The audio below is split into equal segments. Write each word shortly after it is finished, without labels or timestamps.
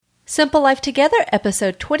Simple Life Together,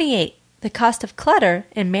 Episode 28, The Cost of Clutter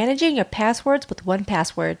and Managing Your Passwords with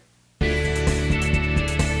 1Password.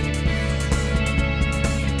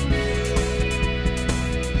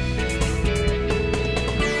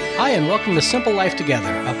 Hi, and welcome to Simple Life Together,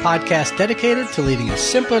 a podcast dedicated to leading a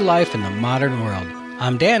simpler life in the modern world.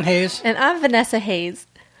 I'm Dan Hayes. And I'm Vanessa Hayes.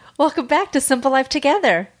 Welcome back to Simple Life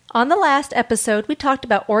Together. On the last episode, we talked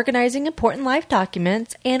about organizing important life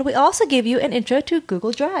documents, and we also gave you an intro to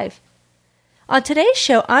Google Drive. On today's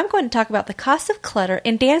show, I'm going to talk about the cost of clutter,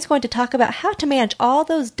 and Dan's going to talk about how to manage all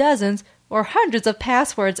those dozens or hundreds of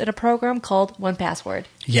passwords in a program called 1Password.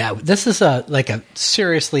 Yeah, this is a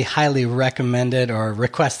seriously highly recommended, or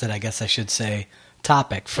requested, I guess I should say,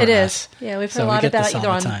 topic for us. It is. Yeah, we've heard a lot about it either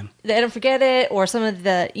on the Don't Forget It or some of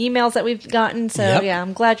the emails that we've gotten. So, Yeah,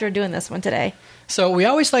 I'm glad you're doing this one today. So we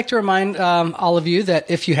always like to remind all of you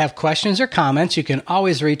that if you have questions or comments, you can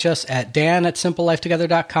always reach us at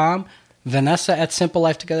dan@simplelifetogether.com,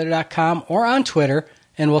 vanessa@simplelifetogether.com, or on Twitter,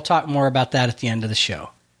 and we'll talk more about that at the end of the show.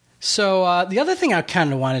 So the other thing I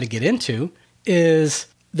kind of wanted to get into is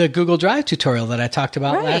the Google Drive tutorial that I talked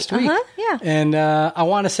about last week. Yeah. And I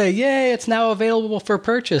want to say, yay, it's now available for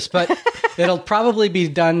purchase, but it'll probably be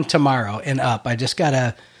done tomorrow and up. I just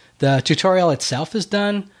got the tutorial itself is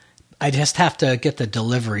done. I just have to get the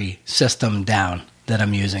delivery system down that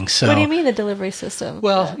I'm using. So, what do you mean the delivery system?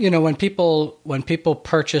 Well, you know, when people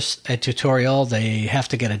purchase a tutorial, they have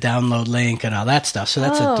to get a download link and all that stuff. So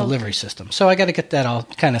that's a delivery system. So I got to get that all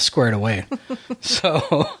kind of squared away. So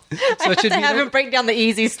I have to have him break down the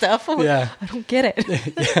easy stuff. Yeah, I don't get it.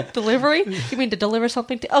 Yeah. Delivery? You mean to deliver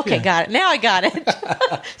something to? Okay, got it. Now I got it.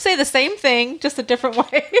 Say the same thing, just a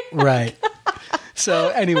different way. Right. So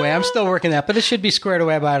anyway, I'm still working that, but it should be squared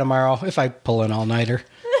away by tomorrow if I pull an all-nighter.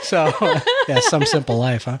 So, yeah, some simple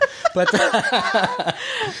life, huh? But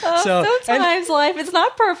sometimes life is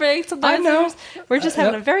not perfect. Sometimes I know. We're just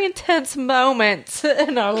having a very intense moment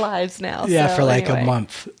in our lives now. Yeah, so, for a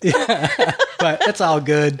month. But it's all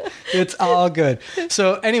good. It's all good.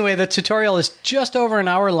 So anyway, the tutorial is just over an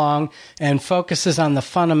hour long and focuses on the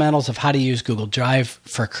fundamentals of how to use Google Drive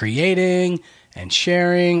for creating and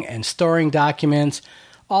sharing and storing documents,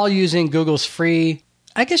 all using Google's free,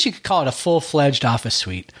 I guess you could call it a full-fledged Office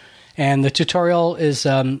suite. And the tutorial is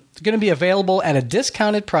going to be available at a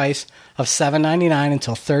discounted price of $7.99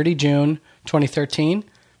 until 30 June 2013.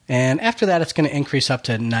 And after that, it's going to increase up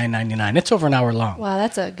to $9.99. It's over an hour long. Wow,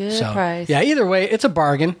 that's a good price. Yeah, either way, it's a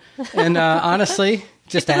bargain. And honestly,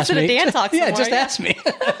 just ask me. Dan talk yeah, just ask me.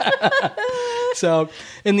 So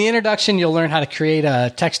in the introduction, you'll learn how to create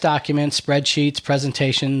text documents, spreadsheets,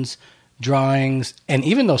 presentations, drawings, and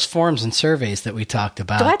even those forms and surveys that we talked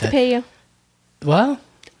about. Do I have to pay you? Well,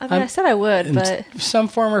 I said I would, but in some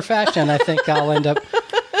form or fashion, I think I'll end up.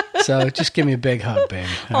 So just give me a big hug, baby.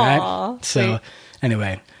 All right. So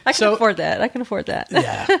anyway, I can afford that.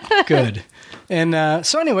 Yeah, good. And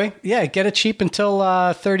so anyway, yeah, get it cheap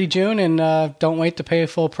until 30 June, and don't wait to pay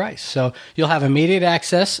full price. So you'll have immediate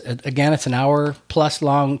access. Again, it's an hour plus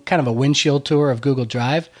long, kind of a windshield tour of Google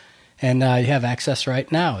Drive. And you have access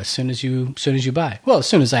right now as soon as you buy. Well, as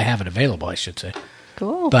soon as I have it available, I should say.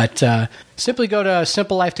 Cool. But simply go to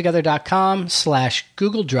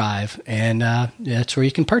simplelifetogether.com/Google Drive, and that's where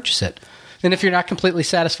you can purchase it. And if you're not completely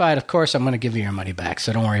satisfied, of course, I'm going to give you your money back,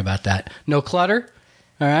 so don't worry about that. No clutter,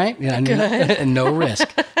 all right? Yeah, good. And no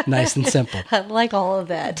risk. Nice and simple. I like all of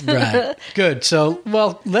that. Right. Good. So,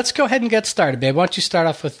 well, let's go ahead and get started, babe. Why don't you start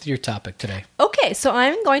off with your topic today? Okay, so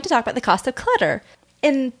I'm going to talk about the cost of clutter.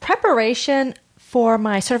 In preparation for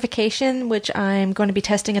my certification, which I'm going to be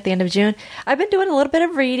testing at the end of June, I've been doing a little bit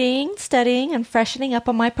of reading, studying, and freshening up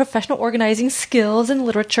on my professional organizing skills and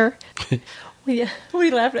literature. What are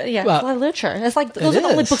you laughing at? Yeah, it's a lot of literature. It's like those are the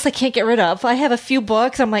only books I can't get rid of. I have a few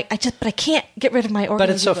books. I'm like, but I can't get rid of my organizing.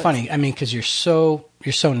 But it's so books. funny. I mean, because you're so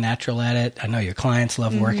natural at it. I know your clients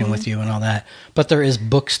love working with you and all that. But there is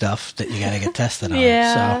book stuff that you got to get tested on.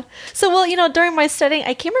 Yeah. So, during my studying,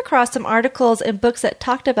 I came across some articles and books that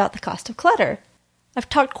talked about the cost of clutter. I've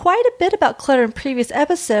talked quite a bit about clutter in previous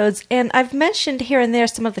episodes, and I've mentioned here and there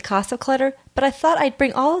some of the cost of clutter, but I thought I'd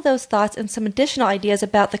bring all of those thoughts and some additional ideas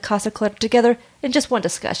about the cost of clutter together in just one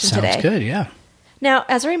discussion today. Sounds good, yeah. Now,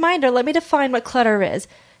 as a reminder, let me define what clutter is.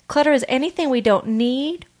 Clutter is anything we don't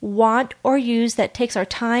need, want, or use that takes our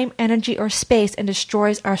time, energy, or space and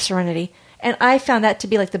destroys our serenity. And I found that to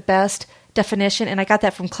be like the best definition, and I got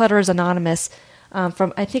that from Clutterers Anonymous, I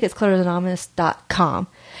think it's clutteranonymous.com.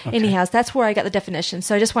 Okay. Anyhow, that's where I got the definition.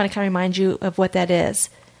 So I just want to kind of remind you of what that is.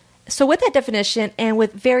 So with that definition and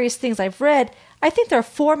with various things I've read, I think there are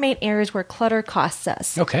four main areas where clutter costs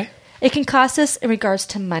us. Okay. It can cost us in regards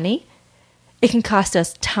to money. It can cost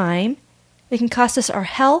us time. It can cost us our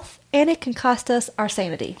health. And it can cost us our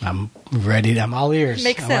sanity. I'm ready. I'm all ears.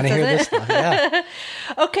 Makes I sense, want to hear doesn't this stuff.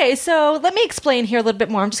 Yeah. Okay, so let me explain here a little bit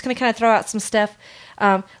more. I'm just going to kind of throw out some stuff.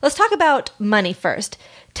 Let's talk about money first.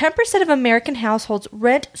 10% of American households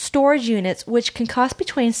rent storage units, which can cost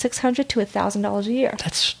between $600 to $1,000 a year.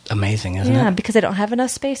 That's amazing, isn't Yeah, it? because they don't have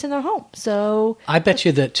enough space in their home. So I bet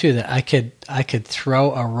you that too. That I could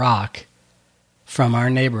throw a rock from our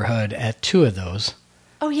neighborhood at 2 of those.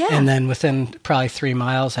 oh yeah, And then within probably 3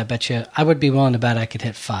 miles, I bet you I would be willing to bet I could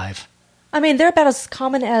hit 5. I mean they're about as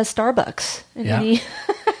common as Starbucks in Yeah. any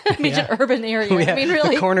major urban area. I mean,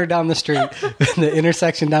 really, The corner down the street, the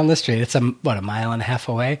intersection down the street. It's a mile and a half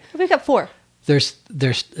away. we've got 4. There's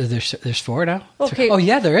 4 now. Okay. Oh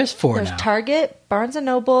yeah, there is 4 There's now. Target, Barnes and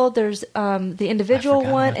Noble. There's the individual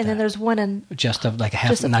forgot one, about and then that. there's one in. Just like a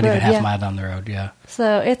half, Just up not the even road, half yeah. mile down the road. Yeah.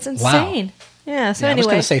 So it's insane. Yeah. So Yeah, I was anyway,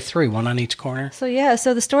 going to say 3, one on each corner. so yeah.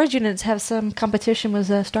 So the storage units have some competition with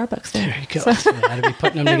Starbucks. There. There you go. So I had to be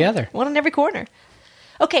putting them together. One in every corner.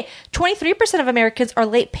 Okay, 23% of Americans are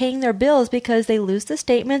late paying their bills because they lose the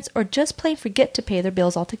statements or just plain forget to pay their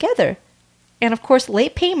bills altogether. And of course,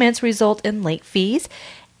 late payments result in late fees.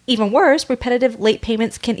 Even worse, repetitive late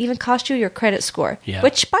payments can even cost you your credit score, Yeah.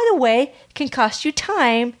 which, by the way, can cost you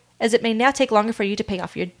time as it may now take longer for you to pay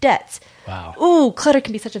off your debts. Wow. Ooh, clutter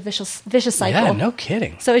can be such a vicious cycle. Yeah, no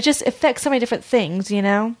kidding. So it just affects so many different things, you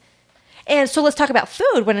know? And so let's talk about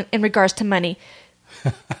food when in regards to money.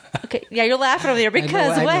 Okay, yeah, you're laughing over there because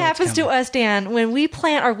I know what what's happens to coming. us, Dan, when we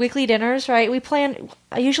plan our weekly dinners, right?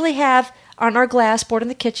 I usually have on our glass board in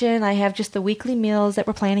the kitchen, I have just the weekly meals that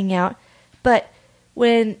we're planning out. But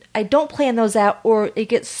when I don't plan those out or it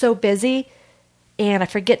gets so busy and I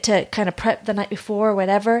forget to kind of prep the night before or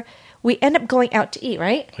whatever, we end up going out to eat,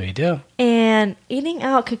 right? We do. And eating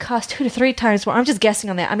out could cost 2 to 3 times more. I'm just guessing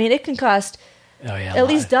on that. I mean, it can cost Oh yeah. at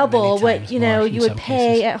least double many what times you more know in you would some pay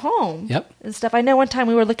cases. at home. Yep. And stuff. I know one time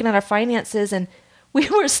we were looking at our finances and we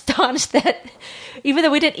were astonished that even though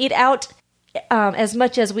we didn't eat out as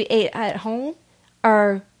much as we ate at home,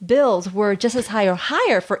 our bills were just as high or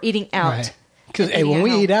higher for eating out. Right. Because than eating when at we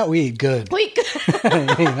home. eat out, we eat good. We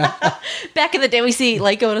back in the day, we see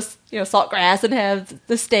like go to Saltgrass and have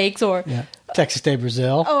the steaks or Yeah. Texas Day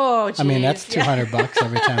Brazil. oh, I mean, that's geez, yeah. $200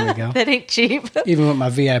 every time we go. That ain't cheap Even with my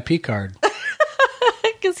VIP card.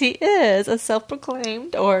 because he is a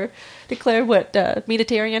self-proclaimed or declared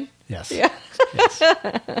Mediterranean. Yes. Yeah. Yes.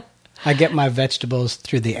 I get my vegetables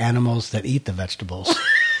through the animals that eat the vegetables.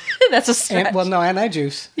 That's a stretch. And I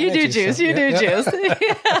juice. You I do juice. some. You do Yeah. juice.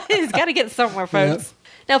 He's got to get somewhere, folks.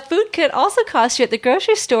 Now, food could also cost you at the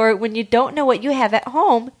grocery store when you don't know what you have at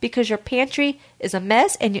home because your pantry is a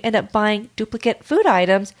mess and you end up buying duplicate food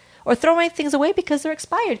items or throwing things away because they're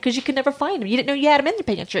expired because you could never find them. You didn't know you had them in your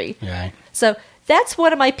pantry. Right. So that's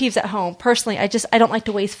one of my peeves at home. Personally, I don't like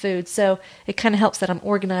to waste food, so it kind of helps that I'm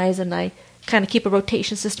organized and I kind of keep a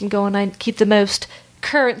rotation system going. I keep the most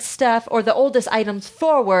current stuff or the oldest items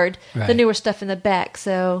forward, the Right. newer stuff in the back.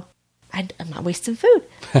 So I'm not wasting food.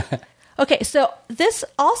 Okay, so this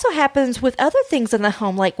also happens with other things in the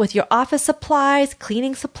home, like with your office supplies,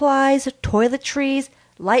 cleaning supplies, toiletries,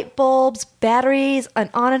 light bulbs, batteries, and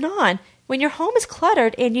on and on. When your home is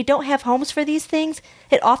cluttered and you don't have homes for these things,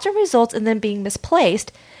 it often results in them being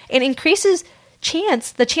misplaced and increases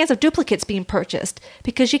the chance of duplicates being purchased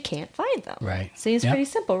because you can't find them. Right. Seems Yep. pretty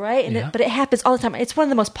simple, right? Yeah. But it happens all the time. It's one of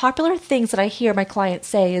the most popular things that I hear my clients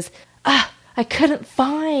say is, I couldn't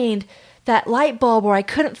find that light bulb or I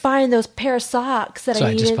couldn't find those pair of socks that So I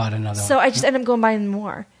I needed. just bought another So one. I just end up going buying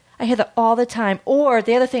more. I hear that all the time. Or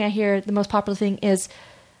the other thing I hear, the most popular thing is,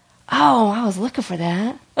 oh, I was looking for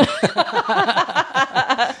that.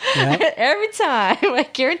 Yeah. Every time. I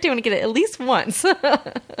guarantee I'm going to get it at least once.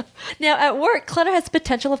 Now, at work, clutter has the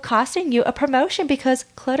potential of costing you a promotion because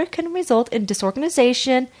clutter can result in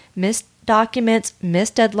disorganization, missed documents,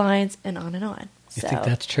 missed deadlines, and on and on. You So think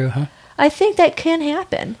that's true, huh? I think that can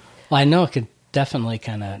happen. Well, I know it could definitely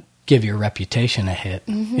kind of give your reputation a hit,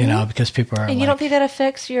 because people are And you don't think that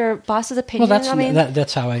affects your boss's well, opinion? that's I mean,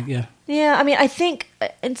 that's how yeah. yeah, I mean, I think,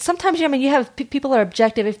 and sometimes, you have people are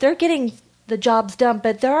objective. If they're getting the jobs done,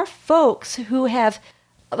 but there are folks who have,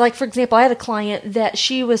 like, for example, I had a client that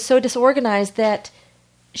she was so disorganized that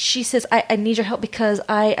she says, I need your help because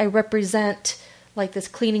I represent, like, this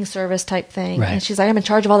cleaning service type thing. Right. And she's like, I'm in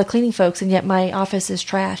charge of all the cleaning folks, and yet my office is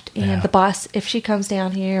trashed. And Yeah. the boss, if she comes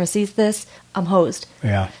down here and sees this, I'm hosed.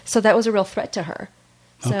 Yeah. So that was a real threat to her.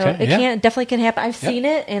 So Okay, it yeah. definitely can happen. I've Yep. seen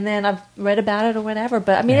it, and then I've read about it or whatever.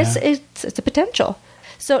 But I mean, Yeah. it's a potential.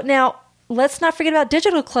 So now let's not forget about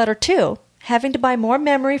digital clutter too. Having to buy more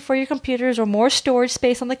memory for your computers or more storage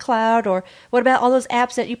space on the cloud? Or what about all those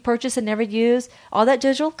apps that you purchase and never use? All that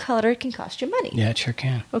digital clutter can cost you money. Yeah, it sure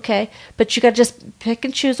can. Okay, but you got to just pick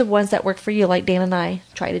and choose the ones that work for you, like Dan and I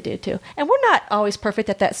try to do too. And we're not always perfect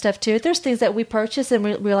at that stuff too. There's things that we purchase and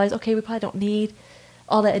we realize, okay, we probably don't need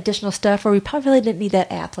all that additional stuff, or we probably really didn't need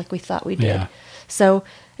that app like we thought we did. Yeah. So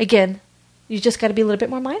again, you just got to be a little bit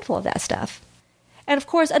more mindful of that stuff. And of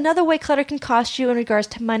course, another way clutter can cost you in regards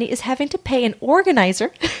to money is having to pay an organizer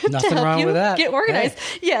to Nothing help wrong you with that. get organized.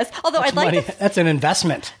 Hey. Yes, although I'd like Money, to. that's an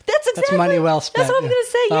investment. That's money well spent. That's what I'm going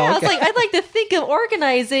to say. Yeah, Oh, I was okay. like, I'd like to think of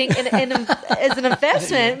organizing as an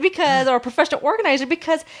investment because, or a professional organizer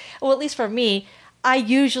because, well, at least for me, I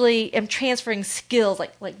usually am transferring skills,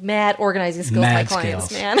 like mad organizing skills to my Mad clients,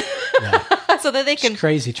 skills. man. Yeah. So that they can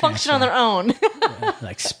crazy function on transfer. their own.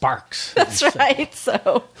 Like sparks. That's right.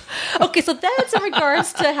 So, okay, so that's in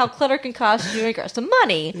regards to how clutter can cost you in regards to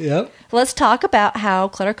money. Yep. Let's talk about how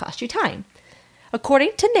clutter costs you time.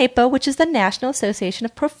 According to NAPO, which is the National Association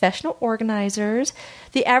of Professional Organizers,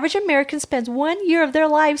 the average American spends 1 year of their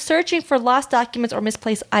lives searching for lost documents or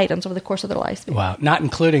misplaced items over the course of their lives. Wow. Not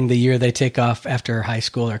including the year they take off after high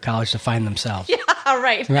school or college to find themselves. Yeah,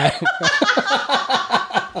 right. Right.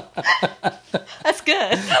 That's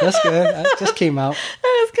good. That's good. That just came out.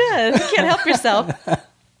 That was good. You can't help yourself.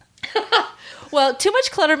 Well, too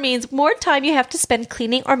much clutter means more time you have to spend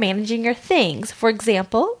cleaning or managing your things. For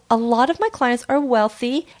example, a lot of my clients are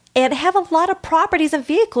wealthy and have a lot of properties and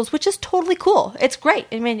vehicles, which is totally cool. It's great.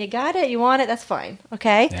 I mean, you got it, you want it, that's fine.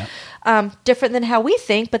 Okay? Yeah. Different than how we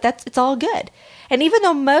think, but it's all good. And even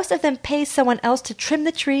though most of them pay someone else to trim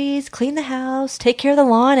the trees, clean the house, take care of the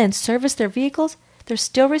lawn, and service their vehicles, they're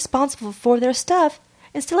still responsible for their stuff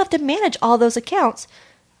and still have to manage all those accounts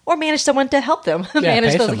or manage someone to help them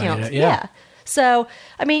manage pay those somebody accounts. to- yeah. So,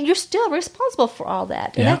 I mean, you're still responsible for all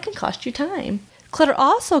that, and Yeah. that can cost you time. Clutter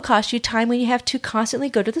also costs you time when you have to constantly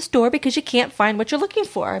go to the store because you can't find what you're looking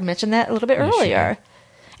for. I mentioned that a little bit earlier.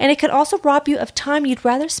 And it can also rob you of time you'd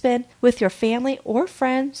rather spend with your family or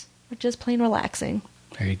friends or just plain relaxing.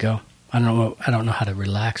 There you go. I don't know how to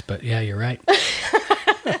relax, but yeah, you're right.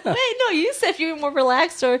 Wait, no, you said if you were more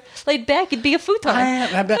relaxed or laid back, it'd be a futon.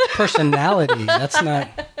 I bet personality. That's not,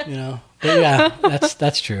 But yeah,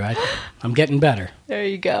 that's true. I'm getting better. There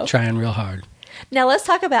you go. Trying real hard. Now let's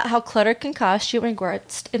talk about how clutter can cost you in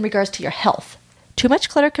regards to your health. Too much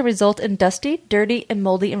clutter can result in dusty, dirty, and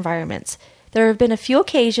moldy environments. There have been a few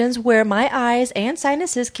occasions where my eyes and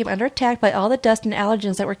sinuses came under attack by all the dust and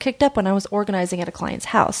allergens that were kicked up when I was organizing at a client's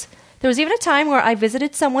house. There was even a time where I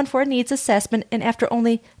visited someone for a needs assessment, and after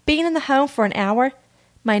only being in the home for an hour,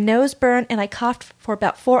 my nose burned and I coughed for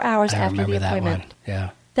about 4 hours I after remember the that appointment. one. Yeah.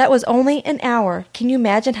 That was only an hour. Can you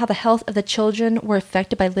imagine how the health of the children were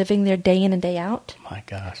affected by living there day in and day out? My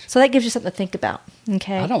gosh. So that gives you something to think about.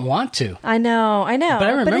 Okay. I don't want to. I know. But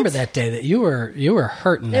I remember it's- that day that you were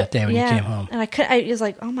hurting that day when you came home. And I was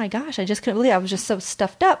like, oh my gosh, I just couldn't believe it. I was just so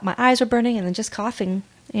stuffed up. My eyes were burning and then just coughing.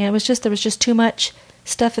 And there was just too much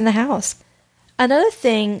stuff in the house. Another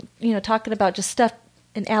thing, talking about just stuff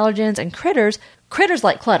and allergens and critters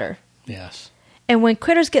like clutter. Yes. And when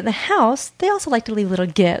critters get in the house, they also like to leave little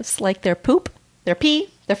gifts, like their poop, their pee,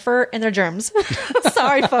 their fur, and their germs.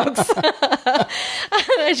 Sorry, folks.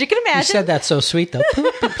 As you can imagine. You said that so sweet, though.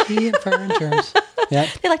 Poop and pee and fur and germs. Yeah,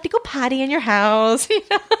 They like to go potty in your house.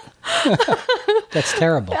 that's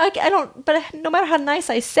terrible. I don't, but no matter how nice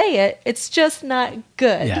I say it, it's just not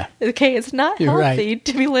good. Yeah. Okay, it's not You're healthy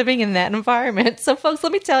to be living in that environment. So, folks,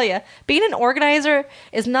 let me tell you, being an organizer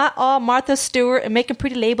is not all Martha Stewart and making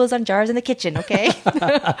pretty labels on jars in the kitchen, okay?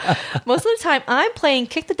 Most of the time, I'm playing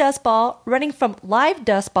kick the dust ball, running from live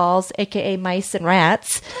dust balls, aka mice and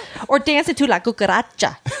rats, or dancing to La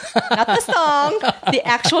Cucaracha. Not the song, the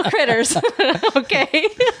actual critters, okay?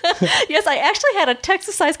 Yes, I actually had a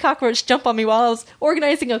Texas-sized cockroach jump on me while I was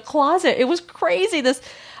organizing a closet. It was crazy.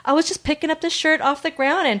 I was just picking up this shirt off the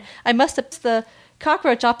ground, and I must have pissed the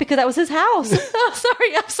cockroach off because that was his house. I'm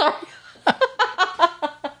sorry.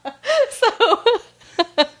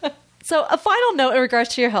 So a final note in regards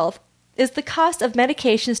to your health is the cost of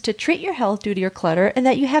medications to treat your health due to your clutter, and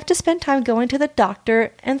that you have to spend time going to the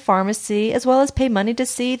doctor and pharmacy, as well as pay money to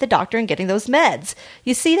see the doctor and getting those meds.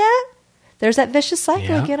 You see that? There's that vicious cycle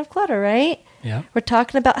Yeah. again of clutter, right? Yeah. We're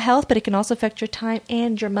talking about health, but it can also affect your time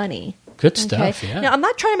and your money. Good stuff, yeah. Now, I'm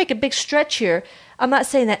not trying to make a big stretch here. I'm not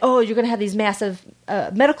saying that, you're going to have these massive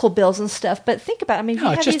medical bills and stuff, but think about it. I mean, No, you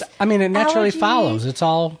have it's just, these it naturally allergies, follows. It's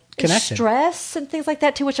all connected. stress and things like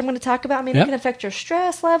that too, which I'm going to talk about. I mean, Yep. it can affect your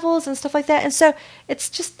stress levels and stuff like that. And so it's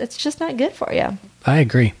just not good for you. I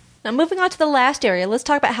agree. Now, moving on to the last area, let's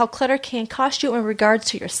talk about how clutter can cost you in regards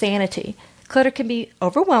to your sanity. Clutter can be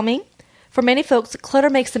overwhelming. For many folks, clutter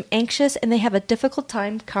makes them anxious and they have a difficult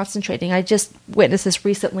time concentrating. I just witnessed this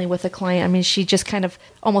recently with a client. I mean, she just kind of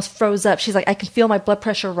almost froze up. She's like, I can feel my blood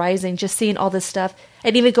pressure rising just seeing all this stuff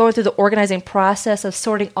and even going through the organizing process of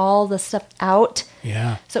sorting all the stuff out.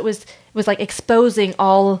 Yeah. So it was like exposing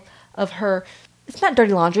all of her, it's not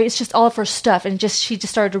dirty laundry, it's just all of her stuff. And she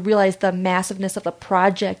just started to realize the massiveness of the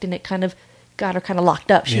project, and it kind of got her kind of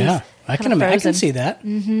locked up. I can see that.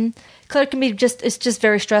 Mm-hmm. Clutter can be it's just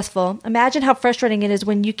very stressful. Imagine how frustrating it is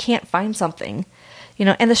when you can't find something,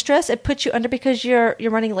 and the stress it puts you under because you're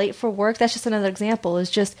running late for work. That's just another example,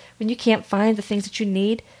 is just when you can't find the things that you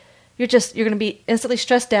need, you're going to be instantly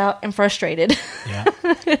stressed out and frustrated. Yeah.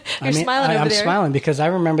 Smiling over I'm there. smiling because I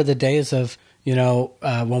remember the days of,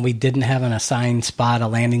 when we didn't have an assigned spot, a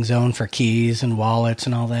landing zone for keys and wallets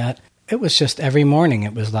and all that. It was just every morning.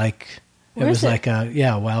 It was like,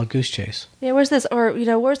 a wild goose chase. Yeah, where's this? Or,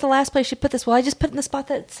 where's the last place you put this? Well, I just put it in the spot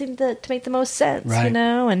that seemed to make the most sense,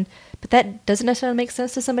 right. But that doesn't necessarily make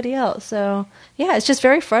sense to somebody else. So, yeah, it's just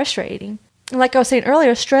very frustrating. And like I was saying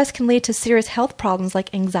earlier, stress can lead to serious health problems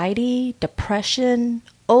like anxiety, depression,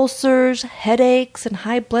 ulcers, headaches, and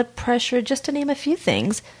high blood pressure, just to name a few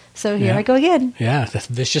things. So here I go again. Yeah, the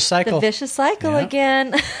vicious cycle.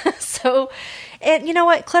 Again. And you know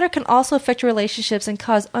what? Clutter can also affect your relationships and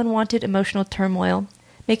cause unwanted emotional turmoil,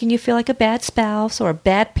 making you feel like a bad spouse or a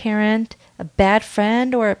bad parent, a bad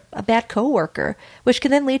friend, or a bad coworker, which can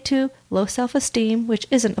then lead to low self-esteem, which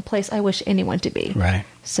isn't a place I wish anyone to be. Right.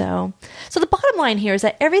 So the bottom line here is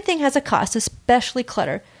that everything has a cost, especially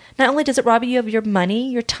clutter. Not only does it rob you of your money,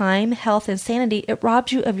 your time, health, and sanity, it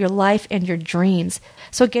robs you of your life and your dreams.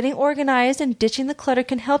 So getting organized and ditching the clutter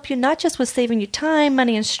can help you not just with saving you time,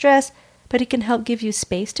 money, and stress, but it can help give you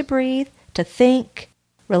space to breathe, to think,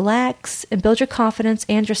 relax, and build your confidence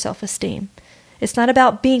and your self-esteem. It's not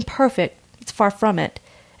about being perfect. It's far from it.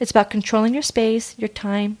 It's about controlling your space, your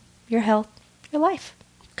time, your health, your life.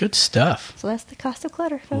 Good stuff. So that's the cost of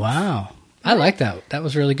clutter, folks. Wow. I like that. That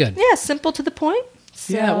was really good. Yeah, simple to the point.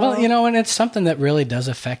 So. Yeah, well, and it's something that really does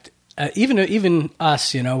affect even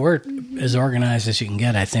us. We're as organized as you can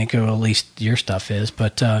get, I think, or at least your stuff is.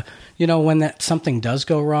 But, when that something does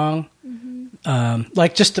go wrong,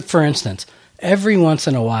 like just for instance, every once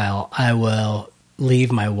in a while I will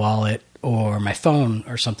leave my wallet or my phone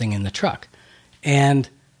or something in the truck. And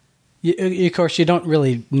of course, you don't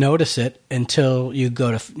really notice it until you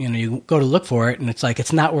go to look for it, and it's like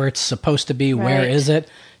it's not where it's supposed to be. Right. Where is it?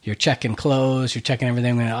 You're checking clothes, you're checking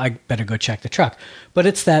everything. I better go check the truck. But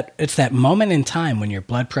it's that moment in time when your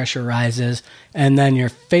blood pressure rises, and then you're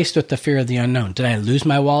faced with the fear of the unknown. Did I lose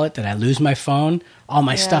my wallet? Did I lose my phone? All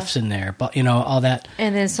my stuff's in there, but all that.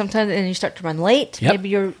 And then sometimes, you start to run late. Yep. Maybe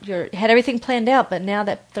you had everything planned out, but now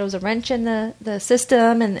that throws a wrench in the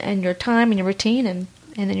system and your time and your routine, and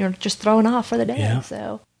then you're just thrown off for the day. Yeah.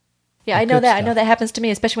 So, yeah, I know that. I know that happens to me,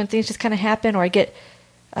 especially when things just kind of happen, or I get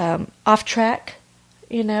off track.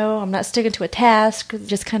 I'm not sticking to a task.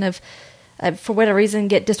 Just kind of, for whatever reason,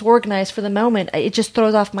 get disorganized for the moment. It just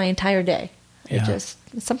throws off my entire day. Yeah.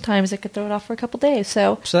 Sometimes it could throw it off for a couple days.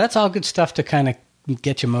 So that's all good stuff to kind of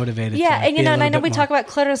get you motivated. Yeah, and and I know we more. talk about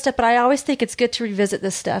clutter and stuff, but I always think it's good to revisit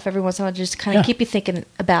this stuff every once in a while, just kind of keep you thinking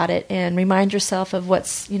about it and remind yourself of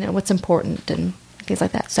what's important and things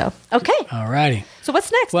like that. So, okay. All righty. So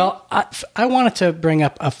what's next? Well, I wanted to bring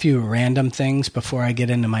up a few random things before I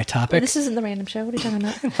get into my topic. Well, this isn't the random show. What are you talking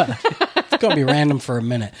about? It's going to be random for a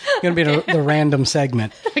minute. It's going to be the random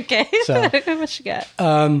segment. Okay. So, what you got?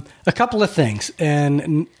 A couple of things,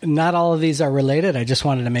 and not all of these are related. I just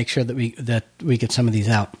wanted to make sure that we get some of these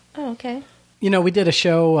out. Oh, okay. We did a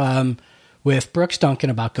show with Brooks Duncan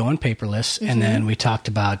about going paperless, and then we talked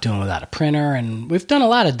about doing without a printer, and we've done a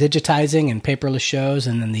lot of digitizing and paperless shows,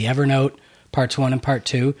 and then the Evernote parts 1 and part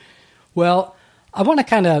 2. Well, I want to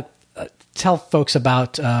kind of tell folks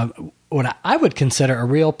about what I would consider a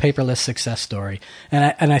real paperless success story,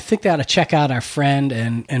 and I think they ought to check out our friend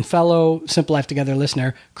and fellow Simple Life Together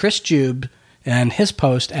listener, Chris Jube, and his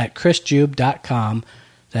post at chrisjube.com.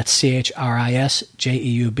 That's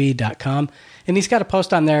CHRISJEUB.com. And he's got a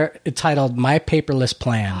post on there titled My Paperless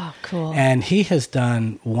Plan. Oh, cool. And he has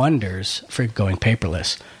done wonders for going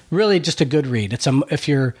paperless. Really just a good read. If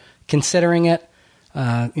you're considering it,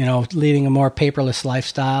 leading a more paperless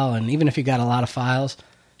lifestyle, and even if you got a lot of files,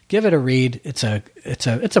 give it a read. It's a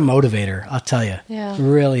motivator, I'll tell you. Yeah. It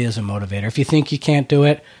really is a motivator. If you think you can't do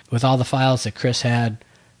it with all the files that Chris had,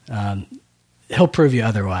 he'll prove you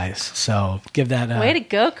otherwise. So give that way to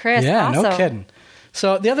go, Chris. Yeah, awesome. No kidding.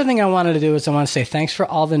 So the other thing I wanted to do is I want to say thanks for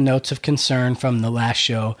all the notes of concern from the last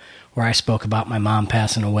show where I spoke about my mom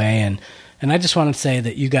passing away. And I just wanted to say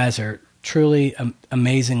that you guys are truly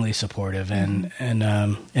amazingly supportive, and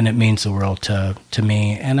it means the world to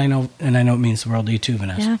me, and I know it means the world to you too,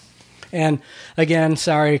 Vanessa. Yeah. And again,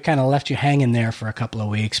 sorry, kind of left you hanging there for a couple of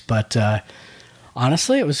weeks, but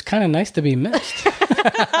honestly, it was kind of nice to be missed.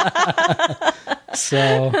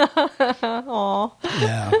 So, Aw.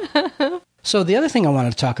 yeah. So the other thing I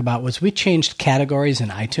wanted to talk about was we changed categories in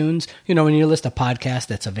iTunes. You know, when you list a podcast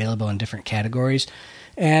that's available in different categories.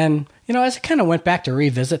 And, you know, as I kind of went back to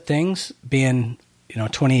revisit things, being,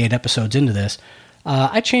 28 episodes into this,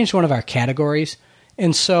 I changed one of our categories.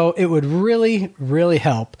 And so it would really, really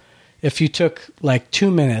help if you took like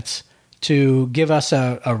 2 minutes to give us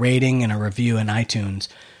a rating and a review in iTunes.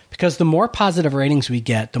 Because the more positive ratings we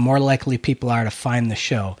get, the more likely people are to find the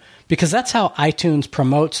show. Because that's how iTunes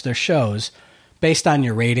promotes their shows, based on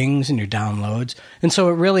your ratings and your downloads. And so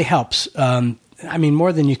it really helps,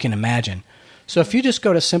 more than you can imagine. So if you just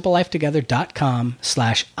go to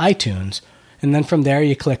simplelifetogether.com/iTunes, and then from there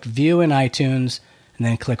you click View in iTunes, and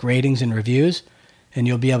then click Ratings and Reviews, and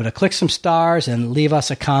you'll be able to click some stars and leave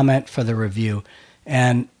us a comment for the review.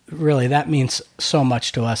 And really, that means so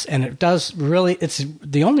much to us. And it does really, it's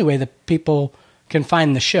the only way that people can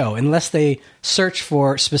find the show, unless they search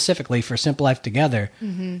specifically for Simple Life Together.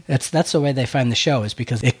 Mm-hmm. That's the way they find the show, is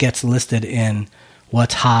because it gets listed in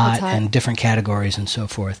what's hot and different categories and so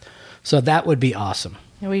forth. So that would be awesome.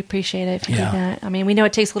 Yeah, we appreciate it if you do that. I mean, we know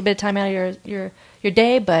it takes a little bit of time out of your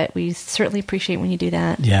day, but we certainly appreciate when you do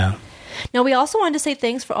that. Yeah. Now, we also wanted to say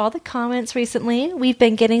thanks for all the comments recently. We've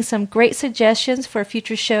been getting some great suggestions for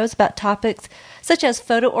future shows about topics such as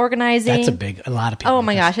photo organizing. That's a lot of people. Oh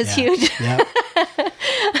my gosh, it's huge. Yeah.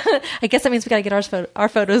 I guess that means we got to get our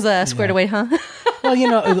photos squared away, huh?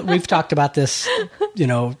 Well, we've talked about this,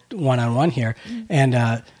 one-on-one here,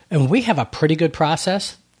 and we have a pretty good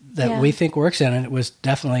process that we think works, and it was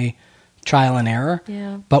definitely trial and error.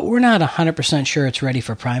 Yeah. But we're not 100% sure it's ready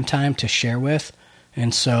for prime time to share with.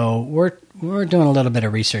 And so we're doing a little bit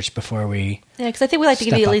of research before we. Yeah, because I think we like to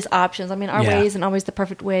give you at least options. I mean, our way isn't always the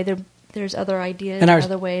perfect way. There's other ideas and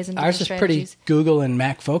other ways and ours is strategies. Pretty Google and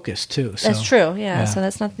Mac focused too. So. That's true. Yeah. So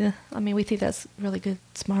that's not the. I mean, we think that's really good,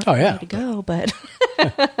 smart way to go. But.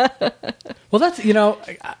 Well, that's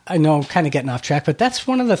I know I'm kind of getting off track, but that's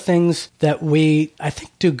one of the things that I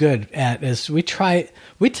think do good at is we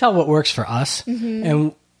tell what works for us,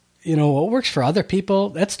 and what works for other people,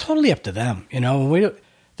 that's totally up to them.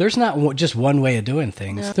 There's not just one way of doing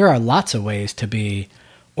things. Yeah. There are lots of ways to be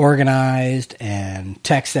organized and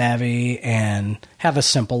tech savvy and have a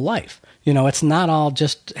simple life. It's not all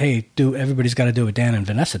just, hey, everybody's got to do what Dan and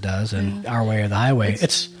Vanessa does and our way or the highway.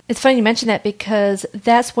 It's funny you mention that, because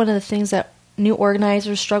that's one of the things that new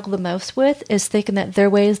organizers struggle the most with, is thinking that their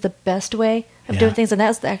way is the best way of doing things. And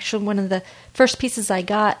that's actually one of the first pieces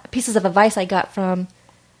of advice I got from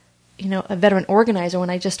a veteran organizer when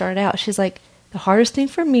I just started out. She's like, the hardest thing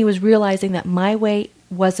for me was realizing that my way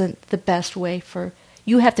wasn't the best way for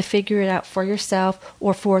you. Have to figure it out for yourself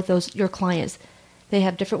or for your clients. They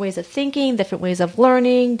have different ways of thinking, different ways of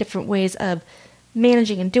learning, different ways of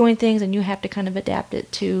managing and doing things, and you have to kind of adapt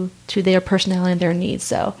it to their personality and their needs.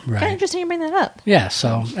 So kind of interesting you bring that up. Yeah,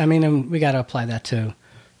 so I mean, we got to apply that to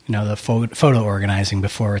the photo organizing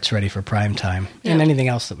before it's ready for prime time, and anything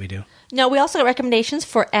else that we do. Now, we also got recommendations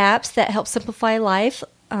for apps that help simplify life,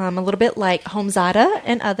 a little bit like HomeZada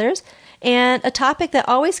and others. And a topic that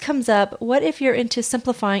always comes up, what if you're into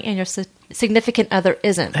simplifying and your significant other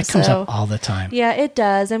isn't? That comes up all the time. Yeah, it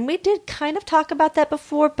does. And we did kind of talk about that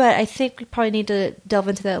before, but I think we probably need to delve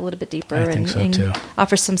into that a little bit deeper and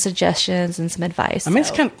offer some suggestions and some advice. I mean,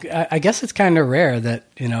 I guess it's kind of rare that,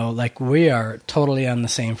 we are totally on the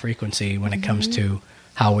same frequency when it comes to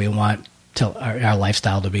how we want our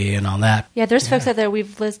lifestyle to be and all that. Yeah, there's folks out there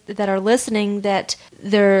that are listening that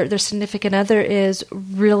their significant other is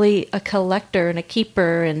really a collector and a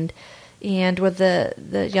keeper, and where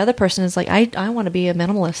the other person is like, I want to be a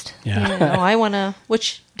minimalist. Yeah. I want to,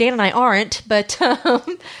 which Dan and I aren't, but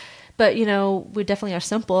we definitely are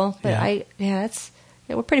simple. But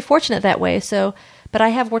we're pretty fortunate that way. So, but I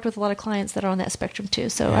have worked with a lot of clients that are on that spectrum too.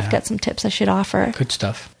 So I've got some tips I should offer. Good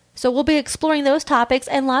stuff. So we'll be exploring those topics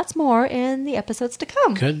and lots more in the episodes to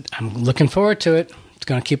come. Good. I'm looking forward to it. It's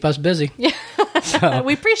going to keep us busy. Yeah. So,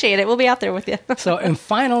 we appreciate it. We'll be out there with you. And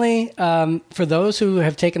finally, for those who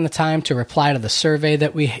have taken the time to reply to the survey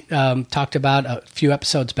that we talked about a few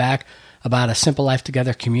episodes back about a Simple Life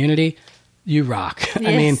Together community, you rock. Yes.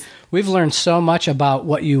 I mean, we've learned so much about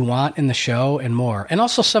what you want in the show and more. And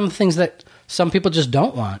also some things that some people just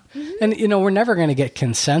don't want. Mm-hmm. And, we're never going to get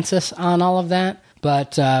consensus on all of that.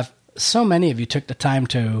 But so many of you took the time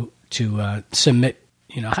to submit,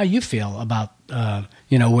 how you feel about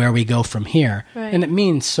where we go from here. Right. And it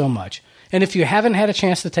means so much. And if you haven't had a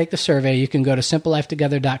chance to take the survey, you can go to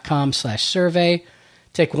simplelifetogether.com/survey.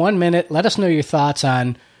 Take 1 minute. Let us know your thoughts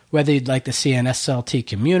on whether you'd like to see an SLT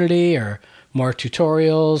community or more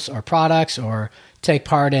tutorials or products, or take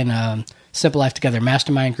part in a Simple Life Together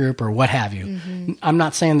mastermind group or what have you. Mm-hmm. I'm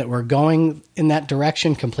not saying that we're going in that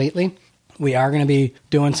direction completely. We are going to be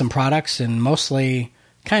doing some products, and mostly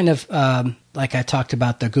kind of like I talked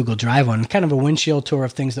about the Google Drive one, kind of a windshield tour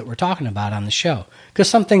of things that we're talking about on the show, because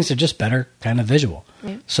some things are just better kind of visual.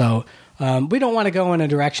 Yeah. So we don't want to go in a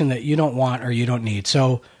direction that you don't want or you don't need.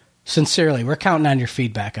 So sincerely, we're counting on your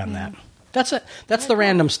feedback on that. That's it. That's the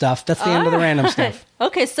random stuff. That's the end of the random stuff.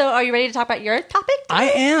 Okay, so are you ready to talk about your topic today?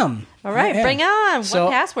 I am. All right, bring on. So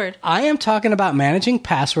 1Password. I am talking about managing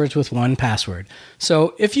passwords with 1Password.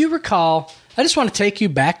 So if you recall, I just want to take you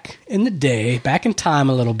back in the day, back in time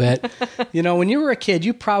a little bit. When you were a kid,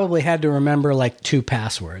 you probably had to remember like 2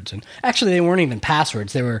 passwords. And actually, they weren't even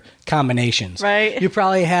passwords. They were combinations. Right. You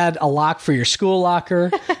probably had a lock for your school locker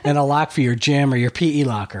and a lock for your gym or your PE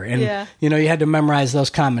locker. And, you had to memorize those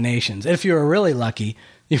combinations. If you were really lucky,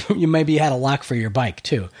 you maybe had a lock for your bike,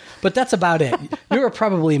 too. But that's about it. You were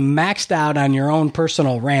probably maxed out on your own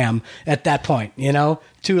personal RAM at that point,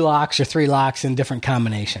 2 locks or 3 locks in different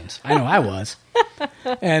combinations. I know I was.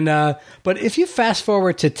 And but if you fast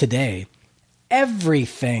forward to today,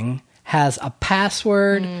 everything has a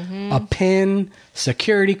password, a PIN,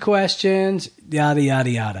 security questions, yada, yada,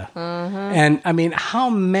 yada. And, I mean, how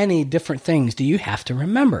many different things do you have to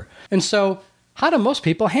remember? And so how do most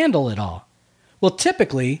people handle it all? Well,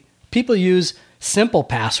 typically, people use simple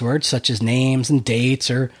passwords such as names and dates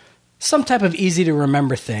or some type of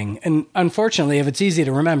easy-to-remember thing. And unfortunately, if it's easy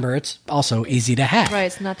to remember, it's also easy to hack. Right,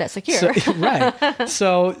 it's not that secure. So, right.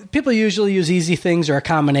 So people usually use easy things or a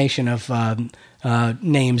combination of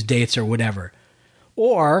names, dates, or whatever.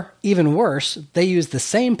 Or, even worse, they use the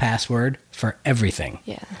same password for everything.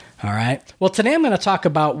 Yeah. All right? Well, today I'm going to talk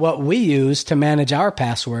about what we use to manage our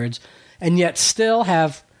passwords and yet still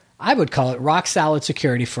have, I would call it, rock-solid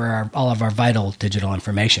security for all of our vital digital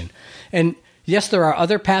information. And yes, there are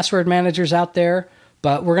other password managers out there,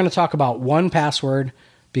 but we're going to talk about 1Password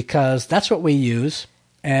because that's what we use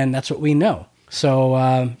and that's what we know. So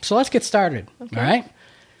let's get started. Okay. All right?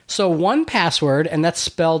 So 1Password, and that's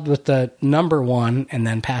spelled with the number 1 and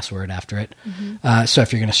then password after it. Mm-hmm. So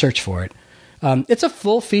if you're going to search for it. It's a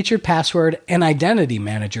full-featured password and identity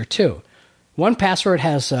manager, too. 1Password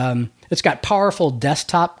has it's got powerful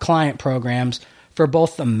desktop client programs for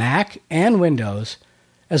both the Mac and Windows,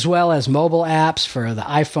 as well as mobile apps for the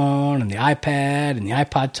iPhone and the iPad and the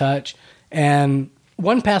iPod Touch. And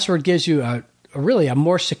 1Password gives you a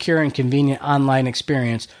more secure and convenient online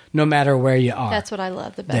experience no matter where you are. That's what I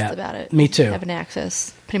love the best about it. Me too. Having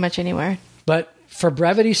access pretty much anywhere. But for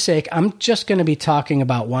brevity's sake, I'm just going to be talking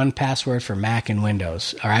about 1Password for Mac and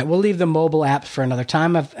Windows. All right, we'll leave the mobile apps for another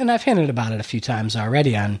time. I've hinted about it a few times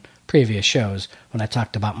already on previous shows when I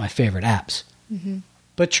talked about my favorite apps. Mm-hmm.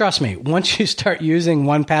 But trust me, once you start using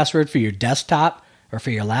 1Password for your desktop or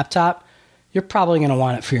for your laptop, you're probably going to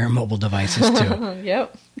want it for your mobile devices too.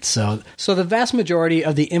 Yep. So the vast majority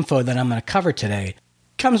of the info that I'm going to cover today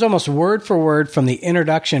comes almost word for word from the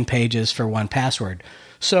introduction pages for 1Password.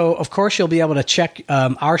 So, of course, you'll be able to check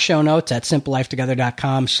our show notes at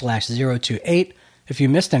simplelifetogether.com/028 if you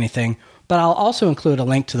missed anything, but I'll also include a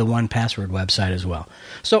link to the 1Password website as well.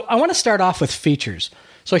 So I want to start off with features.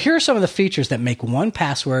 So here are some of the features that make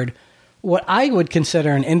 1Password what I would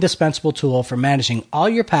consider an indispensable tool for managing all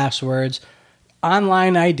your passwords,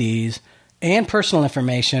 online IDs, and personal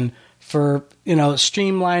information for,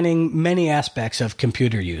 streamlining many aspects of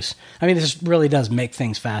computer use. I mean, this really does make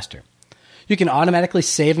things faster. You can automatically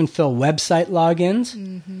save and fill website logins.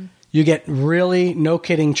 Mm-hmm. You get really, no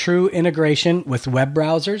kidding, true integration with web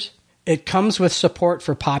browsers. It comes with support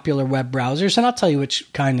for popular web browsers, and I'll tell you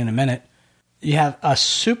which kind in a minute. You have a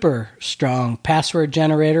super strong password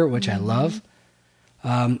generator, which I love.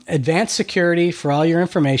 Advanced security for all your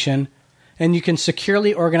information. And you can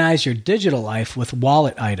securely organize your digital life with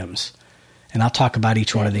wallet items. And I'll talk about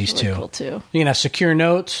each one of these really cool too. You can have secure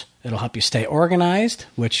notes. It'll help you stay organized,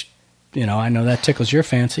 which, I know that tickles your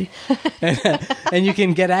fancy. And you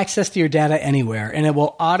can get access to your data anywhere. And it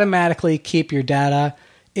will automatically keep your data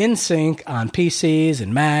in sync on PCs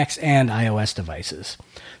and Macs and iOS devices.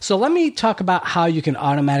 So let me talk about how you can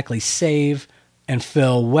automatically save and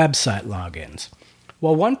fill website logins.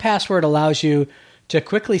 Well, 1Password allows you to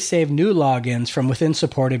quickly save new logins from within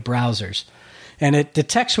supported browsers. And it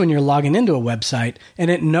detects when you're logging into a website, and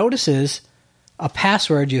it notices a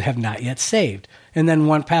password you have not yet saved. And then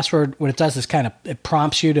 1Password, what it does is it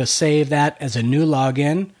prompts you to save that as a new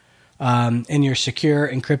login in your secure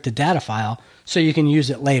encrypted data file so you can use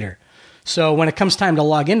it later. So when it comes time to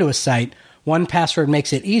log into a site, 1Password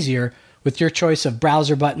makes it easier with your choice of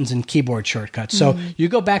browser buttons and keyboard shortcuts. So you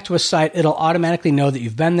go back to a site, it'll automatically know that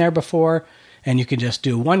you've been there before, and you can just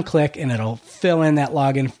do one click and it'll fill in that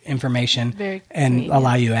login information and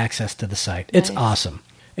allow you access to the site. It's awesome.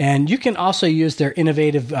 And you can also use their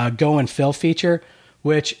innovative Go and Fill feature,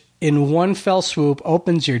 which in one fell swoop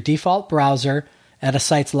opens your default browser at a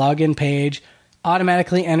site's login page,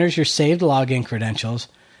 automatically enters your saved login credentials,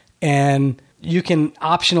 and you can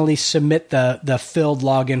optionally submit the filled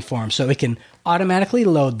login form. So it can automatically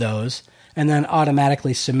load those and then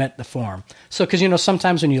automatically submit the form. So, because,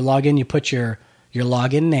 sometimes when you log in, you put your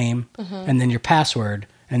login name and then your password,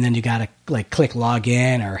 and then you got to click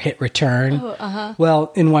login or hit return.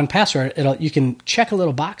 Well, in 1Password, you can check a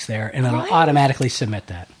little box there and it'll automatically submit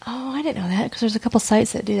that. Oh, I didn't know that because there's a couple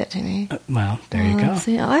sites that do that to me. Well, there you go.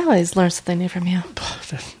 See, I always learn something new from you.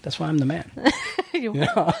 That's why I'm the man. You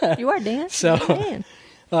are, Dan. So,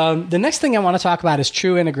 the next thing I want to talk about is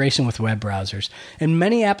true integration with web browsers. And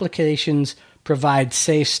many applications provide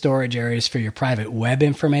safe storage areas for your private web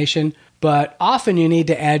information, but often you need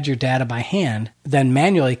to add your data by hand, then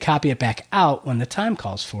manually copy it back out when the time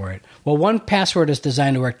calls for it. Well, 1Password is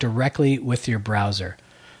designed to work directly with your browser.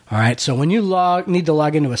 All right, so when you need to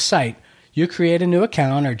log into a site, you create a new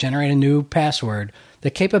account or generate a new password.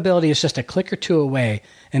 The capability is just a click or two away,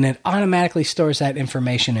 and it automatically stores that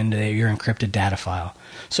information into your encrypted data file.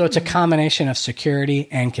 So it's a combination of security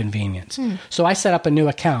and convenience. So I set up a new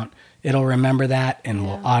account. It'll remember that and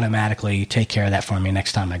will automatically take care of that for me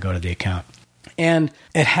next time I go to the account. And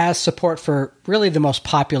it has support for really the most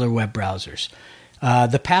popular web browsers.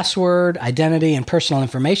 The password, identity, and personal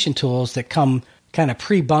information tools that come kind of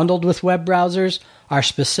pre-bundled with web browsers are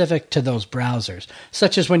specific to those browsers,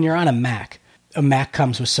 such as when you're on a Mac. A Mac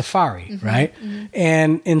comes with Safari, right?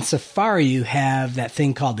 And in Safari, you have that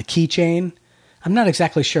thing called the keychain. I'm not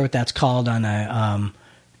exactly sure what that's called on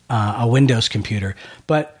a Windows computer,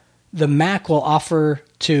 but the Mac will offer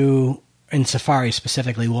to, in Safari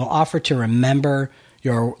specifically, will offer to remember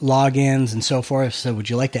your logins and so forth. So would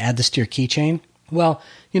you like to add this to your keychain? Well,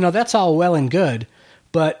 that's all well and good,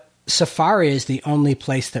 but Safari is the only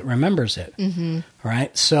place that remembers it,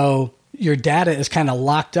 right? So your data is kind of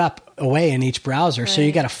locked up away in each browser, so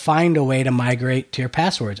you got to find a way to migrate to your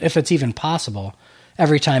passwords, if it's even possible,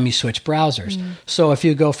 every time you switch browsers. So if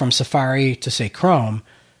you go from Safari to, say, Chrome,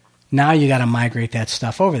 now you got to migrate that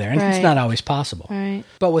stuff over there, and it's not always possible.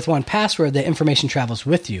 But with 1Password, the information travels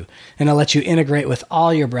with you, and it lets you integrate with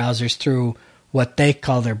all your browsers through what they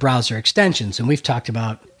call their browser extensions, and we've talked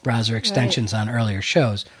about browser extensions on earlier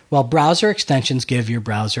shows. Well, browser extensions give your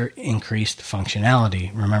browser increased functionality.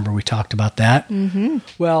 Remember we talked about that?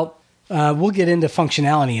 Well, we'll get into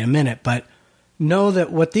functionality in a minute, but know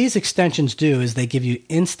that what these extensions do is they give you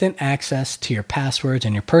instant access to your passwords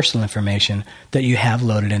and your personal information that you have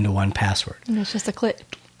loaded into 1Password. And it's just a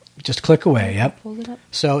click. Just click away, yep. Pull it up.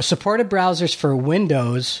 So supported browsers for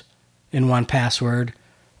Windows in 1Password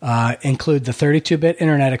include the 32-bit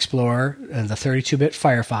Internet Explorer, the 32-bit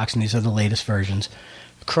Firefox, and these are the latest versions,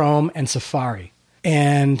 Chrome, and Safari.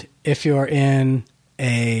 And if you're in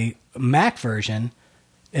a Mac version,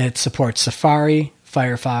 it supports Safari,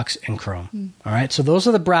 Firefox, and Chrome. All right, so those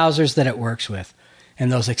are the browsers that it works with,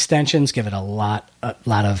 and those extensions give it a lot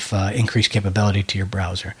of increased capability to your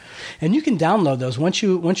browser. And you can download those once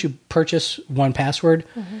you purchase 1Password.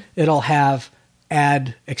 It'll have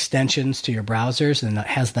add extensions to your browsers, and it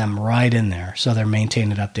has them right in there, so they're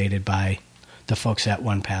maintained and updated by the folks at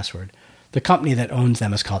 1Password. The company that owns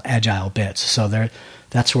them is called Agile Bits, so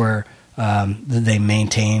that's where they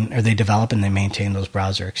maintain, or they develop and they maintain those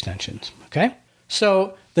browser extensions. Okay.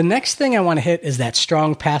 So the next thing I want to hit is that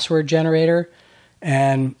strong password generator.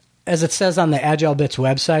 And as it says on the Agile Bits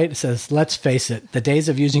website, it says, let's face it, the days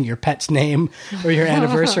of using your pet's name or your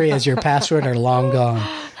anniversary as your password are long gone.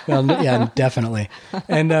 Well, yeah, definitely.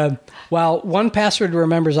 And while 1Password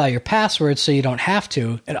remembers all your passwords so you don't have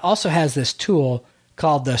to, it also has this tool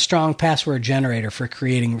called the Strong Password Generator for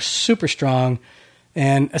creating super strong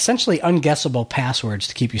and essentially unguessable passwords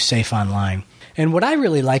to keep you safe online. And what I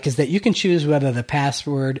really like is that you can choose whether the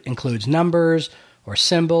password includes numbers or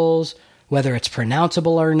symbols, whether it's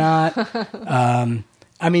pronounceable or not.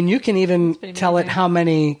 I mean, you can even tell it how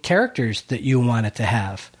many characters that you want it to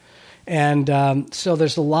have. And so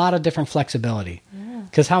there's a lot of different flexibility.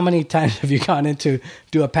 Because how many times have you gone into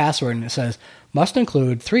do a password and it says, must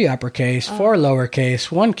include 3 uppercase, 4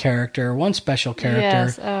 lowercase, 1 character, 1 special character,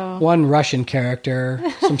 Yes. Oh. 1 Russian character,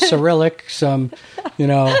 some Cyrillic, some,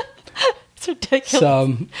 It's ridiculous.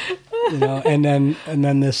 some, and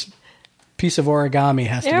then this piece of origami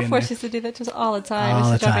has to Air be in Force there. used to do that to us all the time. All It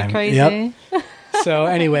the used to drive time. me crazy. Yep. So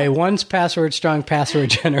anyway, one's password strong password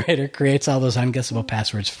generator creates all those unguessable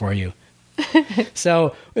passwords for you.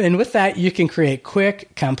 So, and with that, you can create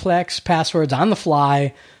quick, complex passwords on the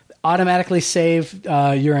fly, automatically save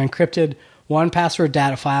your encrypted 1Password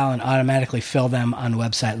data file, and automatically fill them on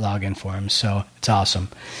website login forms. So it's awesome.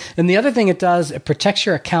 And the other thing it does, it protects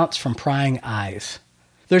your accounts from prying eyes.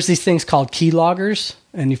 There's these things called keyloggers,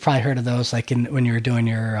 and you've probably heard of those, like when you were doing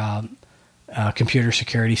your computer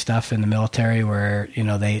security stuff in the military, where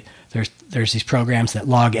there's these programs that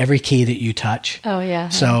log every key that you touch. Oh yeah.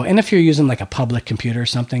 So, and if you're using like a public computer or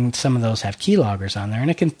something, some of those have keyloggers on there,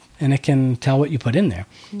 and it can tell what you put in there.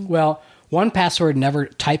 Well, 1Password never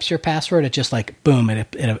types your password. It just like boom,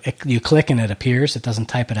 you click and it appears. It doesn't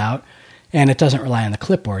type it out, and it doesn't rely on the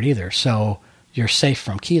clipboard either. So you're safe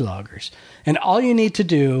from keyloggers. And all you need to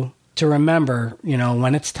do to remember,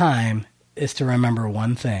 when it's time, is to remember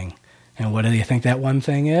one thing. And what do you think that one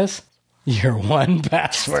thing is? Your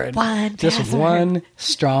 1Password. Just password. one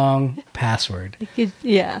strong password.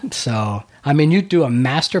 Yeah. So, you do a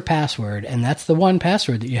master password, and that's the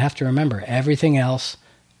 1Password that you have to remember. Everything else,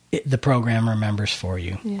 the program remembers for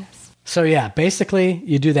you. Yes. So, yeah, basically,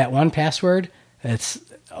 you do that 1Password. It's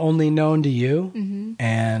only known to you,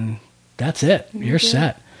 and that's it. You're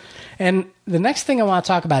set. And the next thing I want to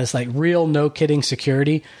talk about is like real no-kidding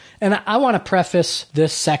security. And I want to preface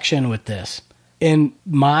this section with this. In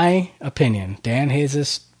my opinion, Dan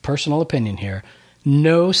Hayes' personal opinion here,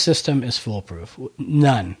 no system is foolproof.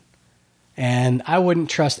 None. And I wouldn't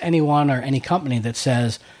trust anyone or any company that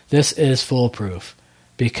says this is foolproof,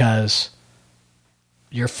 because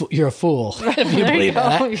you're a fool if you believe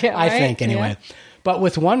that. Yeah, I think anyway. Yeah. But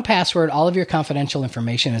with 1Password, all of your confidential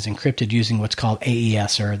information is encrypted using what's called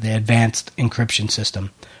AES, or the Advanced Encryption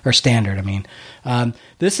System, or standard,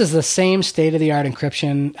 this is the same state-of-the-art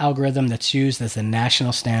encryption algorithm that's used as the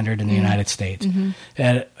national standard in the United States.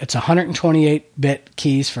 It's 128-bit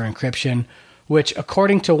keys for encryption, which,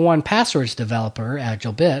 according to 1Password's developer,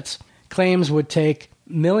 AgileBits, claims would take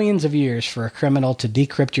millions of years for a criminal to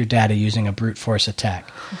decrypt your data using a brute force attack.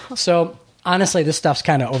 So honestly, this stuff's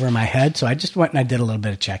kind of over my head, so I just went and I did a little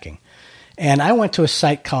bit of checking. And I went to a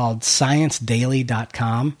site called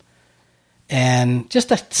ScienceDaily.com, and just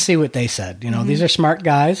to see what they said. These are smart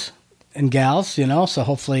guys and gals, so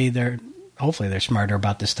hopefully they're smarter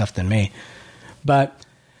about this stuff than me. But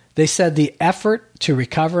they said the effort to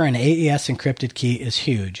recover an AES encrypted key is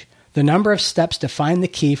huge. The number of steps to find the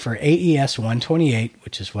key for AES 128,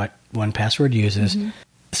 which is what 1Password uses,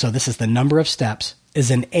 so this is the number of steps, is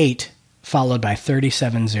an 8 followed by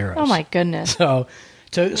 37 zeros. Oh my goodness. So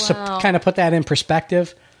to kind of put that in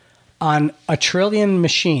perspective, on a trillion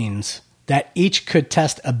machines that each could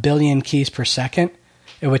test 1 billion keys per second,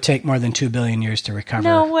 it would take more than 2 billion years to recover.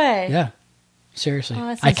 No way. Yeah. Seriously. Oh,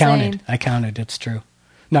 that's I insane. counted. It's true.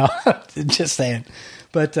 No, just saying.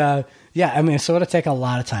 But so it would take a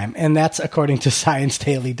lot of time. And that's according to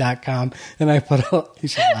ScienceDaily.com. And I put you're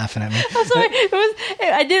laughing at me. I'm sorry.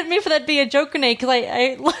 I didn't mean for that to be a joke, Renee, because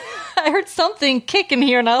I heard something kicking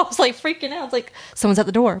here, and I was like freaking out. It's like, someone's at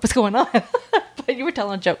the door. What's going on? But you were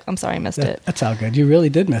telling a joke. I'm sorry, I missed it. That's all good. You really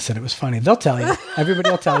did miss it. It was funny. They'll tell you. Everybody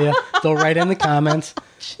will tell you. They'll write in the comments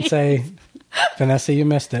and say, Vanessa, you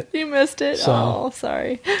missed it. You missed it. So,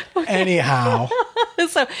 sorry. Anyhow.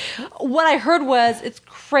 So what I heard was it's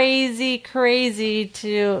crazy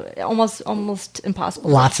to almost impossible.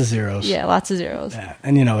 Lots of zeros. Yeah, lots of zeros. Yeah,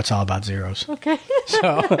 and it's all about zeros. Okay.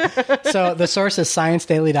 So the source is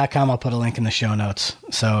ScienceDaily.com. I'll put a link in the show notes.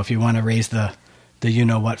 So if you want to raise the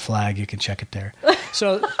you-know-what flag, you can check it there.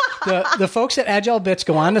 So the folks at AgileBits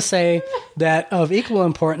go on to say that of equal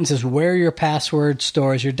importance is where your password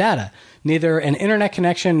stores your data. Neither an internet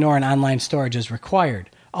connection nor an online storage is required.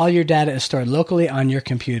 All your data is stored locally on your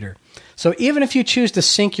computer. So even if you choose to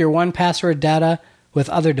sync your 1Password data with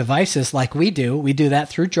other devices like we do that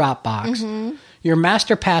through Dropbox, your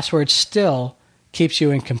master password still keeps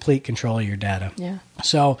you in complete control of your data. Yeah.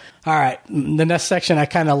 So, all right, the next section I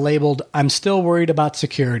kind of labeled, I'm still worried about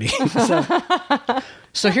security.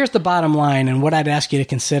 So here's the bottom line, and what I'd ask you to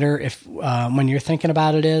consider if when you're thinking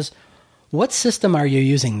about it is, what system are you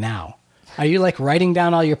using now? Are you like writing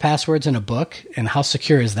down all your passwords in a book, and how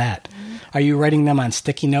secure is that? Are you writing them on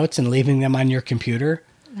sticky notes and leaving them on your computer?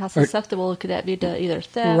 How susceptible could that be to either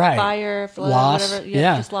theft, Right. fire, flood, Loss. whatever?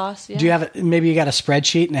 Yeah. Just loss. Yeah. Do you have maybe you got a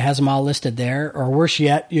spreadsheet and it has them all listed there, or worse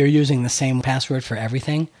yet, you're using the same password for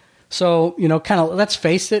everything. So, kind of, let's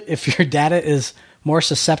face it, if your data is more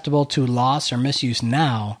susceptible to loss or misuse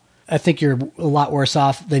now, I think you're a lot worse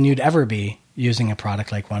off than you'd ever be using a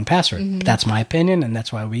product like 1Password. But that's my opinion, and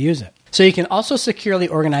that's why we use it. So you can also securely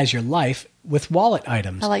organize your life with wallet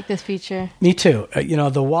items. I like this feature. Me too.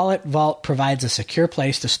 The Wallet Vault provides a secure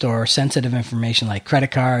place to store sensitive information like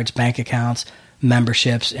credit cards, bank accounts,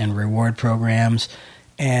 memberships, and reward programs.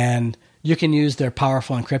 And you can use their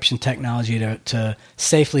powerful encryption technology to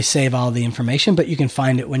safely save all the information, but you can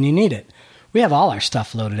find it when you need it. We have all our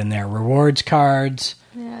stuff loaded in there: rewards cards,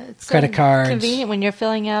 It's credit cards. Convenient when you're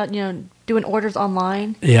filling out, doing orders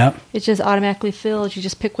online. Yeah. It just automatically fills. You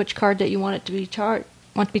just pick which card that you want it to be charged,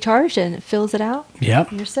 and it fills it out. Yep.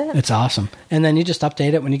 And you're set. It's awesome. And then you just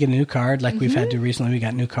update it when you get a new card, like we've had to recently. We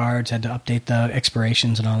got new cards, had to update the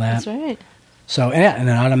expirations and all that. That's right. So, and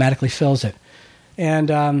it automatically fills it.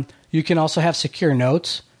 And you can also have secure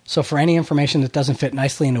notes. So for any information that doesn't fit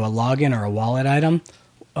nicely into a login or a wallet item,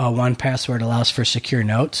 1Password allows for secure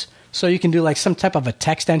notes. So you can do like some type of a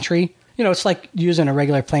text entry. It's like using a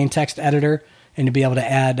regular plain text editor, and to be able to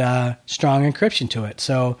add strong encryption to it.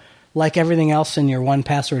 So like everything else in your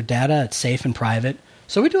 1Password data, it's safe and private.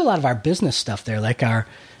 So we do a lot of our business stuff there, like our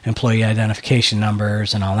employee identification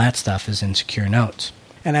numbers and all that stuff is in secure notes.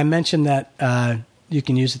 And I mentioned that you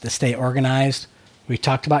can use it to stay organized. We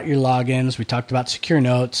talked about your logins. We talked about secure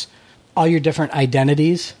notes, all your different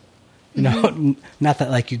identities. Not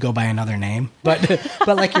that like you go by another name, but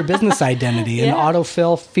like your business identity and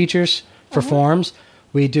autofill features for forms.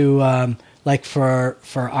 We do like for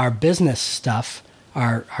our business stuff.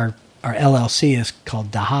 Our LLC is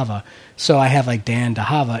called Dahava. So I have like Dan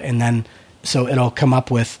Dahava, and then so it'll come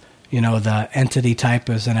up with the entity type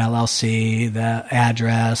is an LLC, the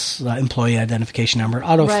address, the employee identification number. It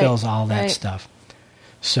autofills all that stuff.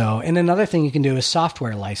 So, and another thing you can do is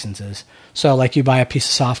software licenses. So like you buy a piece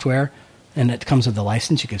of software and it comes with the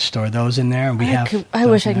license, you could store those in there. And I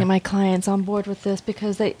wish I could get my clients on board with this,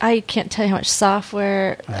 because I can't tell you how much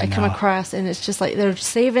software I come across, and it's just like they're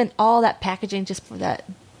saving all that packaging just for that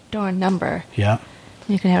darn number. Yeah.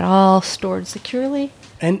 You can have it all stored securely.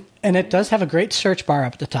 And it does have a great search bar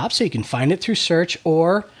up at the top, so you can find it through search,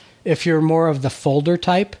 or if you're more of the folder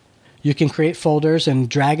type, you can create folders and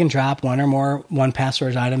drag and drop one or more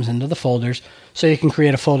 1Password items into the folders. So you can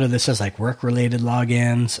create a folder that says like work-related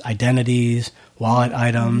logins, identities, wallet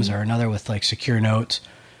items, or another with like secure notes.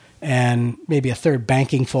 And maybe a third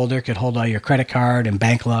banking folder could hold all your credit card and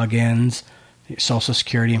bank logins, your social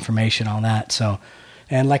security information, all that. So,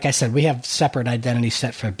 and like I said, we have separate identities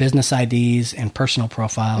set for business IDs and personal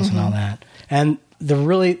profiles and all that. And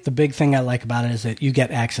the big thing I like about it is that you get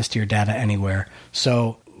access to your data anywhere.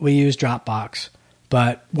 So we use Dropbox,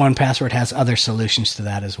 but 1Password has other solutions to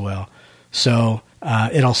that as well. So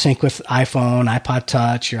it'll sync with iPhone, iPod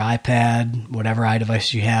Touch, your iPad, whatever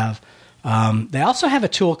iDevice you have. They also have a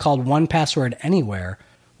tool called 1Password Anywhere,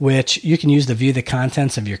 which you can use to view the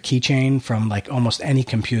contents of your keychain from like almost any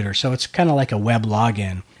computer. So it's kind of like a web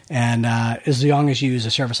login. And as long as you use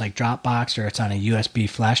a service like Dropbox or it's on a USB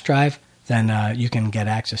flash drive, then you can get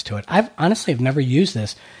access to it. I've never used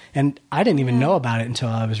this, and I didn't even know about it until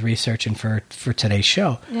I was researching for today's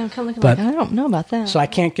show. Yeah, I'm kind of looking I don't know about that. So I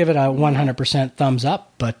can't give it a 100% thumbs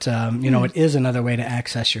up, but it is another way to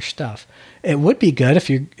access your stuff. It would be good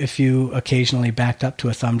if you occasionally backed up to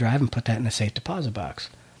a thumb drive and put that in a safe deposit box.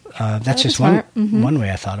 That's just one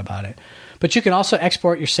way I thought about it. But you can also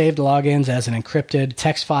export your saved logins as an encrypted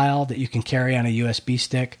text file that you can carry on a USB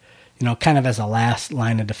stick, kind of as a last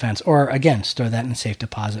line of defense. Or, again, store that in a safe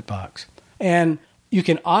deposit box. And you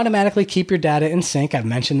can automatically keep your data in sync. I've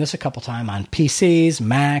mentioned this a couple times on PCs,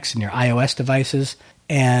 Macs, and your iOS devices.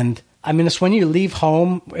 And, it's when you leave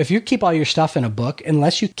home, if you keep all your stuff in a book,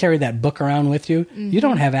 unless you carry that book around with you, you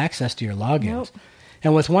don't have access to your logins. Nope.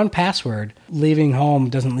 And with 1Password, leaving home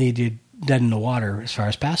doesn't lead you dead in the water as far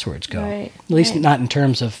as passwords go. Right. At least not in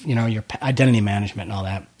terms of, your identity management and all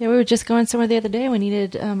that. Yeah, we were just going somewhere the other day. We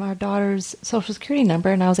needed our daughter's social security number,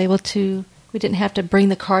 and I was able to, we didn't have to bring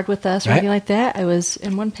the card with us or anything like that. I was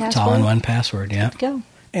in 1Password. It's all in 1Password, yeah. Let's go.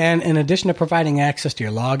 And in addition to providing access to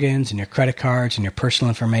your logins and your credit cards and your personal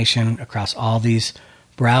information across all these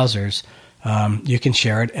browsers, you can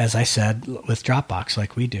share it, as I said, with Dropbox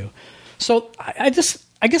like we do. So I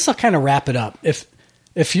guess I'll kind of wrap it up.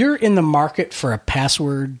 If you're in the market for a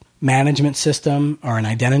password management system or an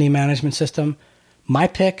identity management system,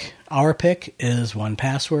 our pick is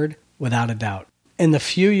 1Password, without a doubt. In the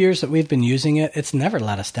few years that we've been using it, it's never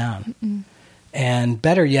let us down. And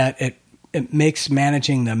better yet, it makes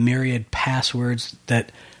managing the myriad passwords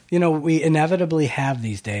that, we inevitably have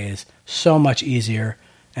these days so much easier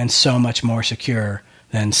and so much more secure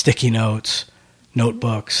than sticky notes,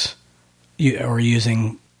 notebooks, or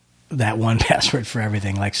using that one password for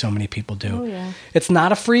everything like so many people do. Oh, yeah. It's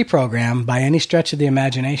not a free program by any stretch of the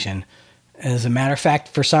imagination. As a matter of fact,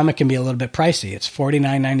 for some it can be a little bit pricey. It's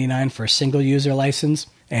 $49.99 for a single user license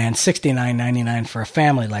and $69.99 for a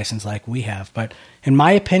family license like we have. But in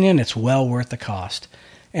my opinion, it's well worth the cost.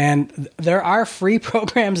 And there are free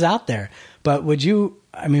programs out there. But would you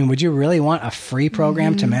really want a free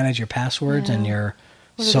program to manage your passwords and your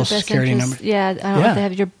social security number? Yeah, I don't have to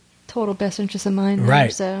have your total best interest in mind.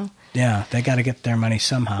 Right. So. Yeah, they got to get their money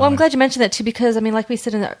somehow. Well, I'm glad you mentioned that too, because like we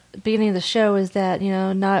said in the beginning of the show, is that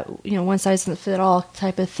not one size doesn't fit all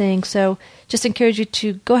type of thing. So just encourage you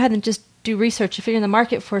to go ahead and just do research. If you're in the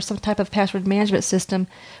market for some type of password management system,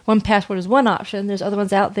 1Password is one option. There's other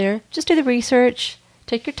ones out there. Just do the research.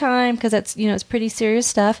 Take your time, because that's it's pretty serious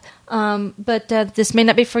stuff. But this may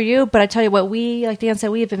not be for you. But I tell you what, we, like Dan said,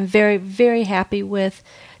 we have been very, very happy with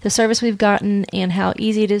the service we've gotten and how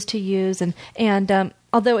easy it is to use. And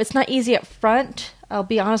although it's not easy up front, I'll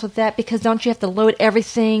be honest with that, because don't you have to load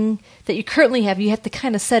everything that you currently have? You have to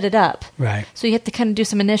kind of set it up. Right. So you have to kind of do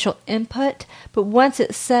some initial input. But once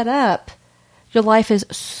it's set up, your life is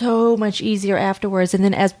so much easier afterwards. And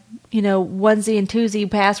then as, onesie and twosie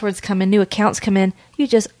passwords come in, new accounts come in, you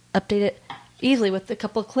just update it easily with a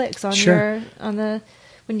couple of clicks on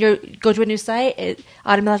when you go to a new site, it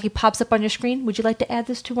automatically pops up on your screen. Would you like to add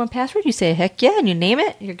this to 1Password? You say, heck yeah, and you name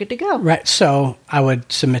it, you're good to go. Right. So I would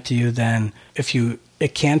submit to you then,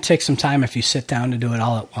 it can take some time if you sit down to do it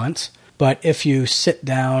all at once. But if you sit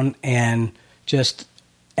down and just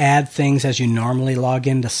add things as you normally log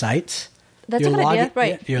into sites, that's a good idea,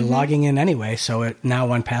 right? You're logging in anyway, so now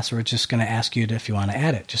 1Password is just going to ask you if you want to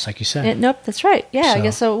add it, just like you said. Nope, that's right. Yeah, I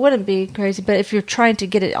guess so. It wouldn't be crazy, but if you're trying to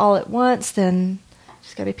get it all at once, then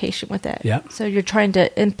just got to be patient with that. Yep. So you're trying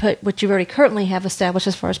to input what you already currently have established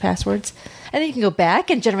as far as passwords, and then you can go back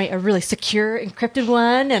and generate a really secure, encrypted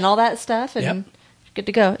one and all that stuff, and you're good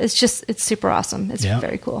to go. It's super awesome. It's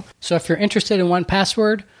very cool. So if you're interested in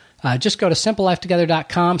 1Password, just go to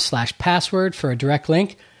simplelifetogether.com/password for a direct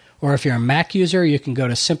link. Or if you're a Mac user, you can go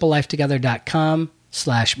to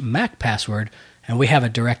simplelifetogether.com/MacPassword, and we have a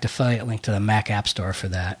direct affiliate link to the Mac App Store for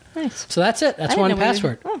that. Nice. So that's it. That's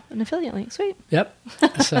 1Password. An affiliate link. Sweet. Yep.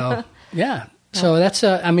 So, yeah. So that's,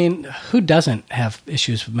 who doesn't have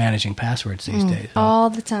issues with managing passwords these days?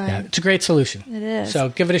 All the time. Yeah, it's a great solution. It is. So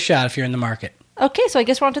give it a shot if you're in the market. Okay, so I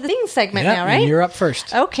guess we're on to the things segment now, right? And you're up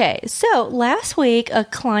first. Okay, so last week a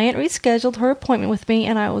client rescheduled her appointment with me,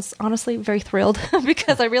 and I was honestly very thrilled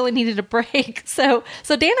because I really needed a break. So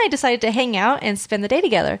Dan and I decided to hang out and spend the day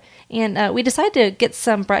together, and we decided to get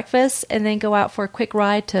some breakfast and then go out for a quick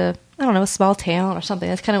ride to, I don't know, a small town or something.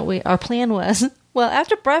 That's kind of what our plan was. Well,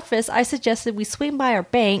 after breakfast, I suggested we swing by our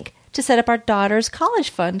bank to set up our daughter's college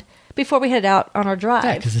fund before we head out on our drive.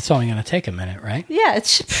 Yeah, because it's only going to take a minute, right? Yeah,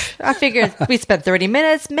 I figured we spent 30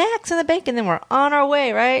 minutes max in the bank, and then we're on our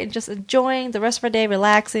way, right? And just enjoying the rest of our day,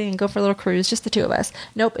 relaxing, and go for a little cruise, just the two of us.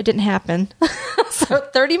 Nope, it didn't happen. So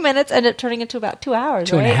 30 minutes ended up turning into about 2 hours,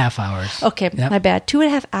 Two and a half hours. Okay, my bad.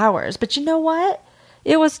 2.5 hours. But you know what?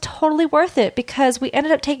 It was totally worth it, because we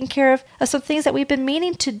ended up taking care of some things that we've been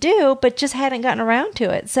meaning to do, but just hadn't gotten around to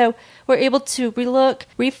it. So we're able to relook,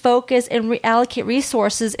 refocus, and reallocate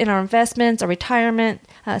resources in our investments, our retirement,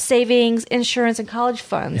 savings, insurance, and college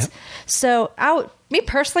funds. Yep. So me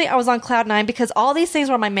personally, I was on cloud nine, because all these things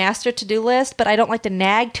were on my master to-do list, but I don't like to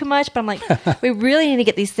nag too much. But I'm like, we really need to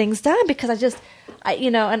get these things done, because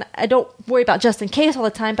and I don't worry about just in case all the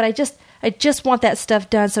time, but I just want that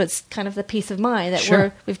stuff done, so it's kind of the peace of mind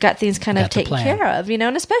that we've got things kind of taken care of,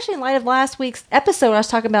 and especially in light of last week's episode, I was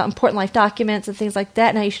talking about important life documents and things like that,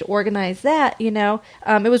 and how you should organize that, it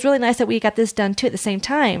was really nice that we got this done too at the same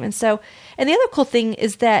time. And the other cool thing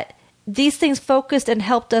is that these things focused and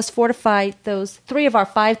helped us fortify those 3 of our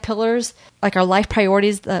 5 pillars, like our life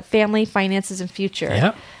priorities, family, finances, and future.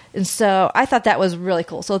 Yep. And so I thought that was really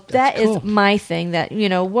cool. So that is my thing, that,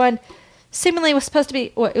 one seemingly was supposed to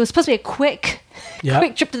be a quick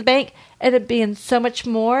trip to the bank, ended up being so much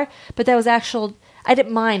more, but that was I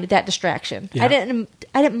didn't mind that distraction. Yeah. I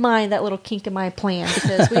didn't mind that little kink in my plan,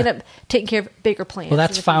 because we ended up taking care of bigger plans. Well,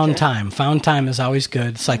 that's found time. Found time is always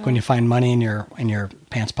good. It's like when you find money in your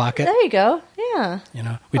pants pocket. There you go. Yeah.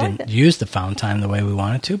 We didn't use the found time the way we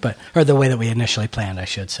wanted to, or the way that we initially planned, I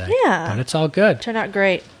should say. Yeah. But it's all good. Turned out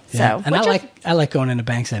great. Yeah. So, and I like going into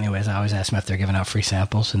banks anyways. I always ask them if they're giving out free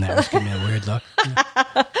samples, and they always give me a weird look.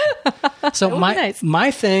 So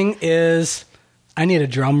my thing is I need a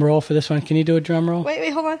drum roll for this one. Can you do a drum roll? Wait,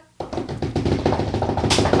 hold on.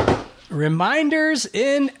 Reminders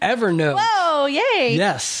in Evernote. Whoa, yay.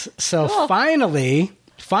 Yes. So Cool. finally,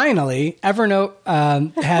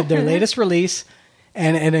 Evernote had their latest release,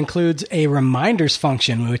 and it includes a reminders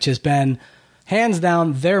function, which has been hands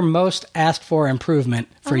down their most asked for improvement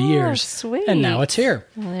for years. Sweet. And now it's here.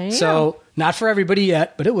 Well, there you So not for everybody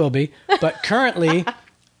yet, but it will be. But currently,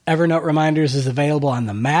 Evernote Reminders is available on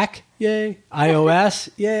the Mac, yay, iOS,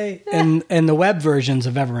 yay, and the web versions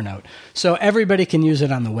of Evernote. So everybody can use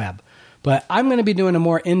it on the web. But I'm going to be doing a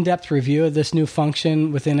more in-depth review of this new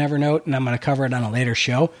function within Evernote, and I'm going to cover it on a later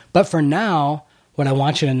show. But for now, what I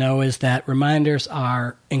want you to know is that reminders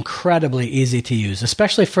are incredibly easy to use,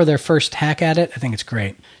 especially for their first hack at it. I think it's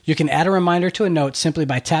great. You can add a reminder to a note simply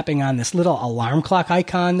by tapping on this little alarm clock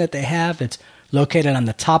icon that they have. It's located on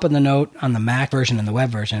the top of the note on the Mac version and the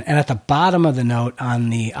web version, and at the bottom of the note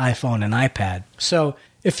on the iPhone and iPad. So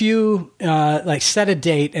if you set a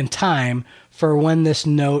date and time for when this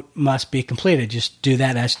note must be completed, just do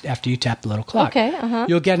that after you tap the little clock. Okay,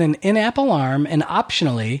 You'll get an in-app alarm, and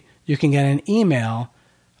optionally, you can get an email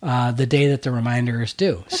the day that the reminder is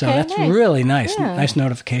due. So Okay, that's nice. really nice. Yeah. Nice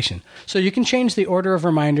notification. So you can change the order of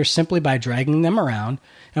reminders simply by dragging them around.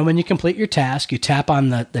 And when you complete your task, you tap on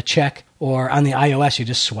the check, or on the iOS, you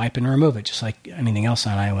just swipe and remove it, just like anything else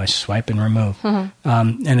on iOS, swipe and remove.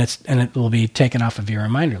 And it will be taken off of your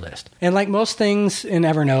reminder list. And like most things in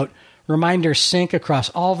Evernote, reminders sync across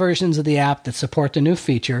all versions of the app that support the new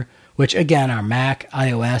feature, which again are Mac,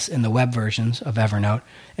 iOS, and the web versions of Evernote.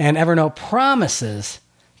 And Evernote promises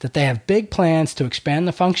that they have big plans to expand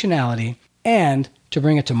the functionality and to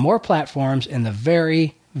bring it to more platforms in the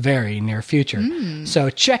very, very near future. So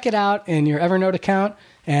check it out in your Evernote account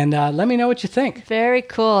and let me know what you think. Very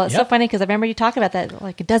cool. It's so Yep. funny because I remember you talking about that.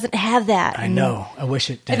 Like, it doesn't have that. I know. I wish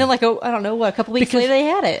it did. And then, a couple weeks later, they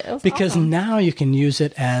had it. It was Because awesome. now you can use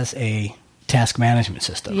it as a task management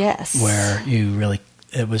system. Yes. Where you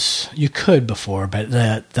could before, but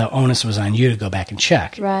the onus was on you to go back and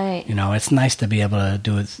check. Right. It's nice to be able to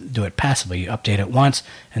do it passively. You update it once,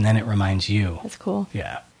 and then it reminds you. That's cool.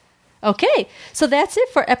 Yeah. Okay, so that's it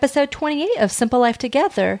for episode 28 of Simple Life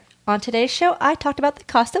Together. On today's show, I talked about the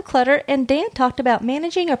cost of clutter, and Dan talked about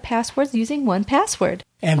managing our passwords using 1Password.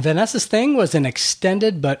 And Vanessa's thing was an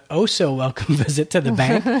extended but oh-so-welcome visit to the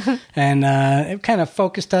bank. And it kind of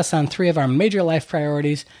focused us on 3 of our major life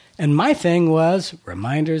priorities. And my thing was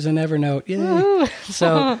reminders in Evernote. Yay.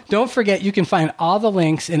 So don't forget, you can find all the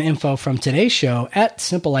links and info from today's show at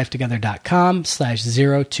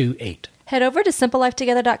simplelifetogether.com/028. Head over to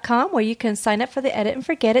simplelifetogether.com where you can sign up for the Edit and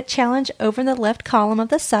Forget It challenge over in the left column of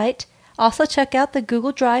the site. Also check out the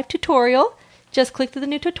Google Drive tutorial. Just click through the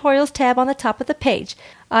new tutorials tab on the top of the page.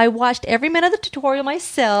 I watched every minute of the tutorial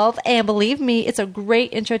myself, and believe me, it's a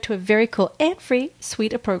great intro to a very cool and free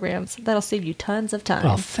suite of programs that'll save you tons of time.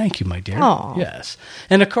 Well, thank you, my dear. Aw. Yes.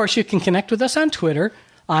 And of course, you can connect with us on Twitter.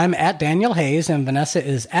 I'm at Daniel Hayes, and Vanessa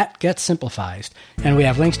is at Get Simplified. And we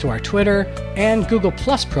have links to our Twitter and Google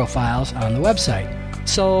Plus profiles on the website.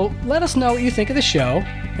 So let us know what you think of the show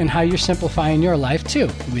and how you're simplifying your life, too.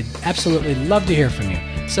 We'd absolutely love to hear from you.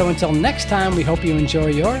 So until next time, we hope you enjoy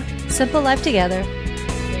your Simple Life Together.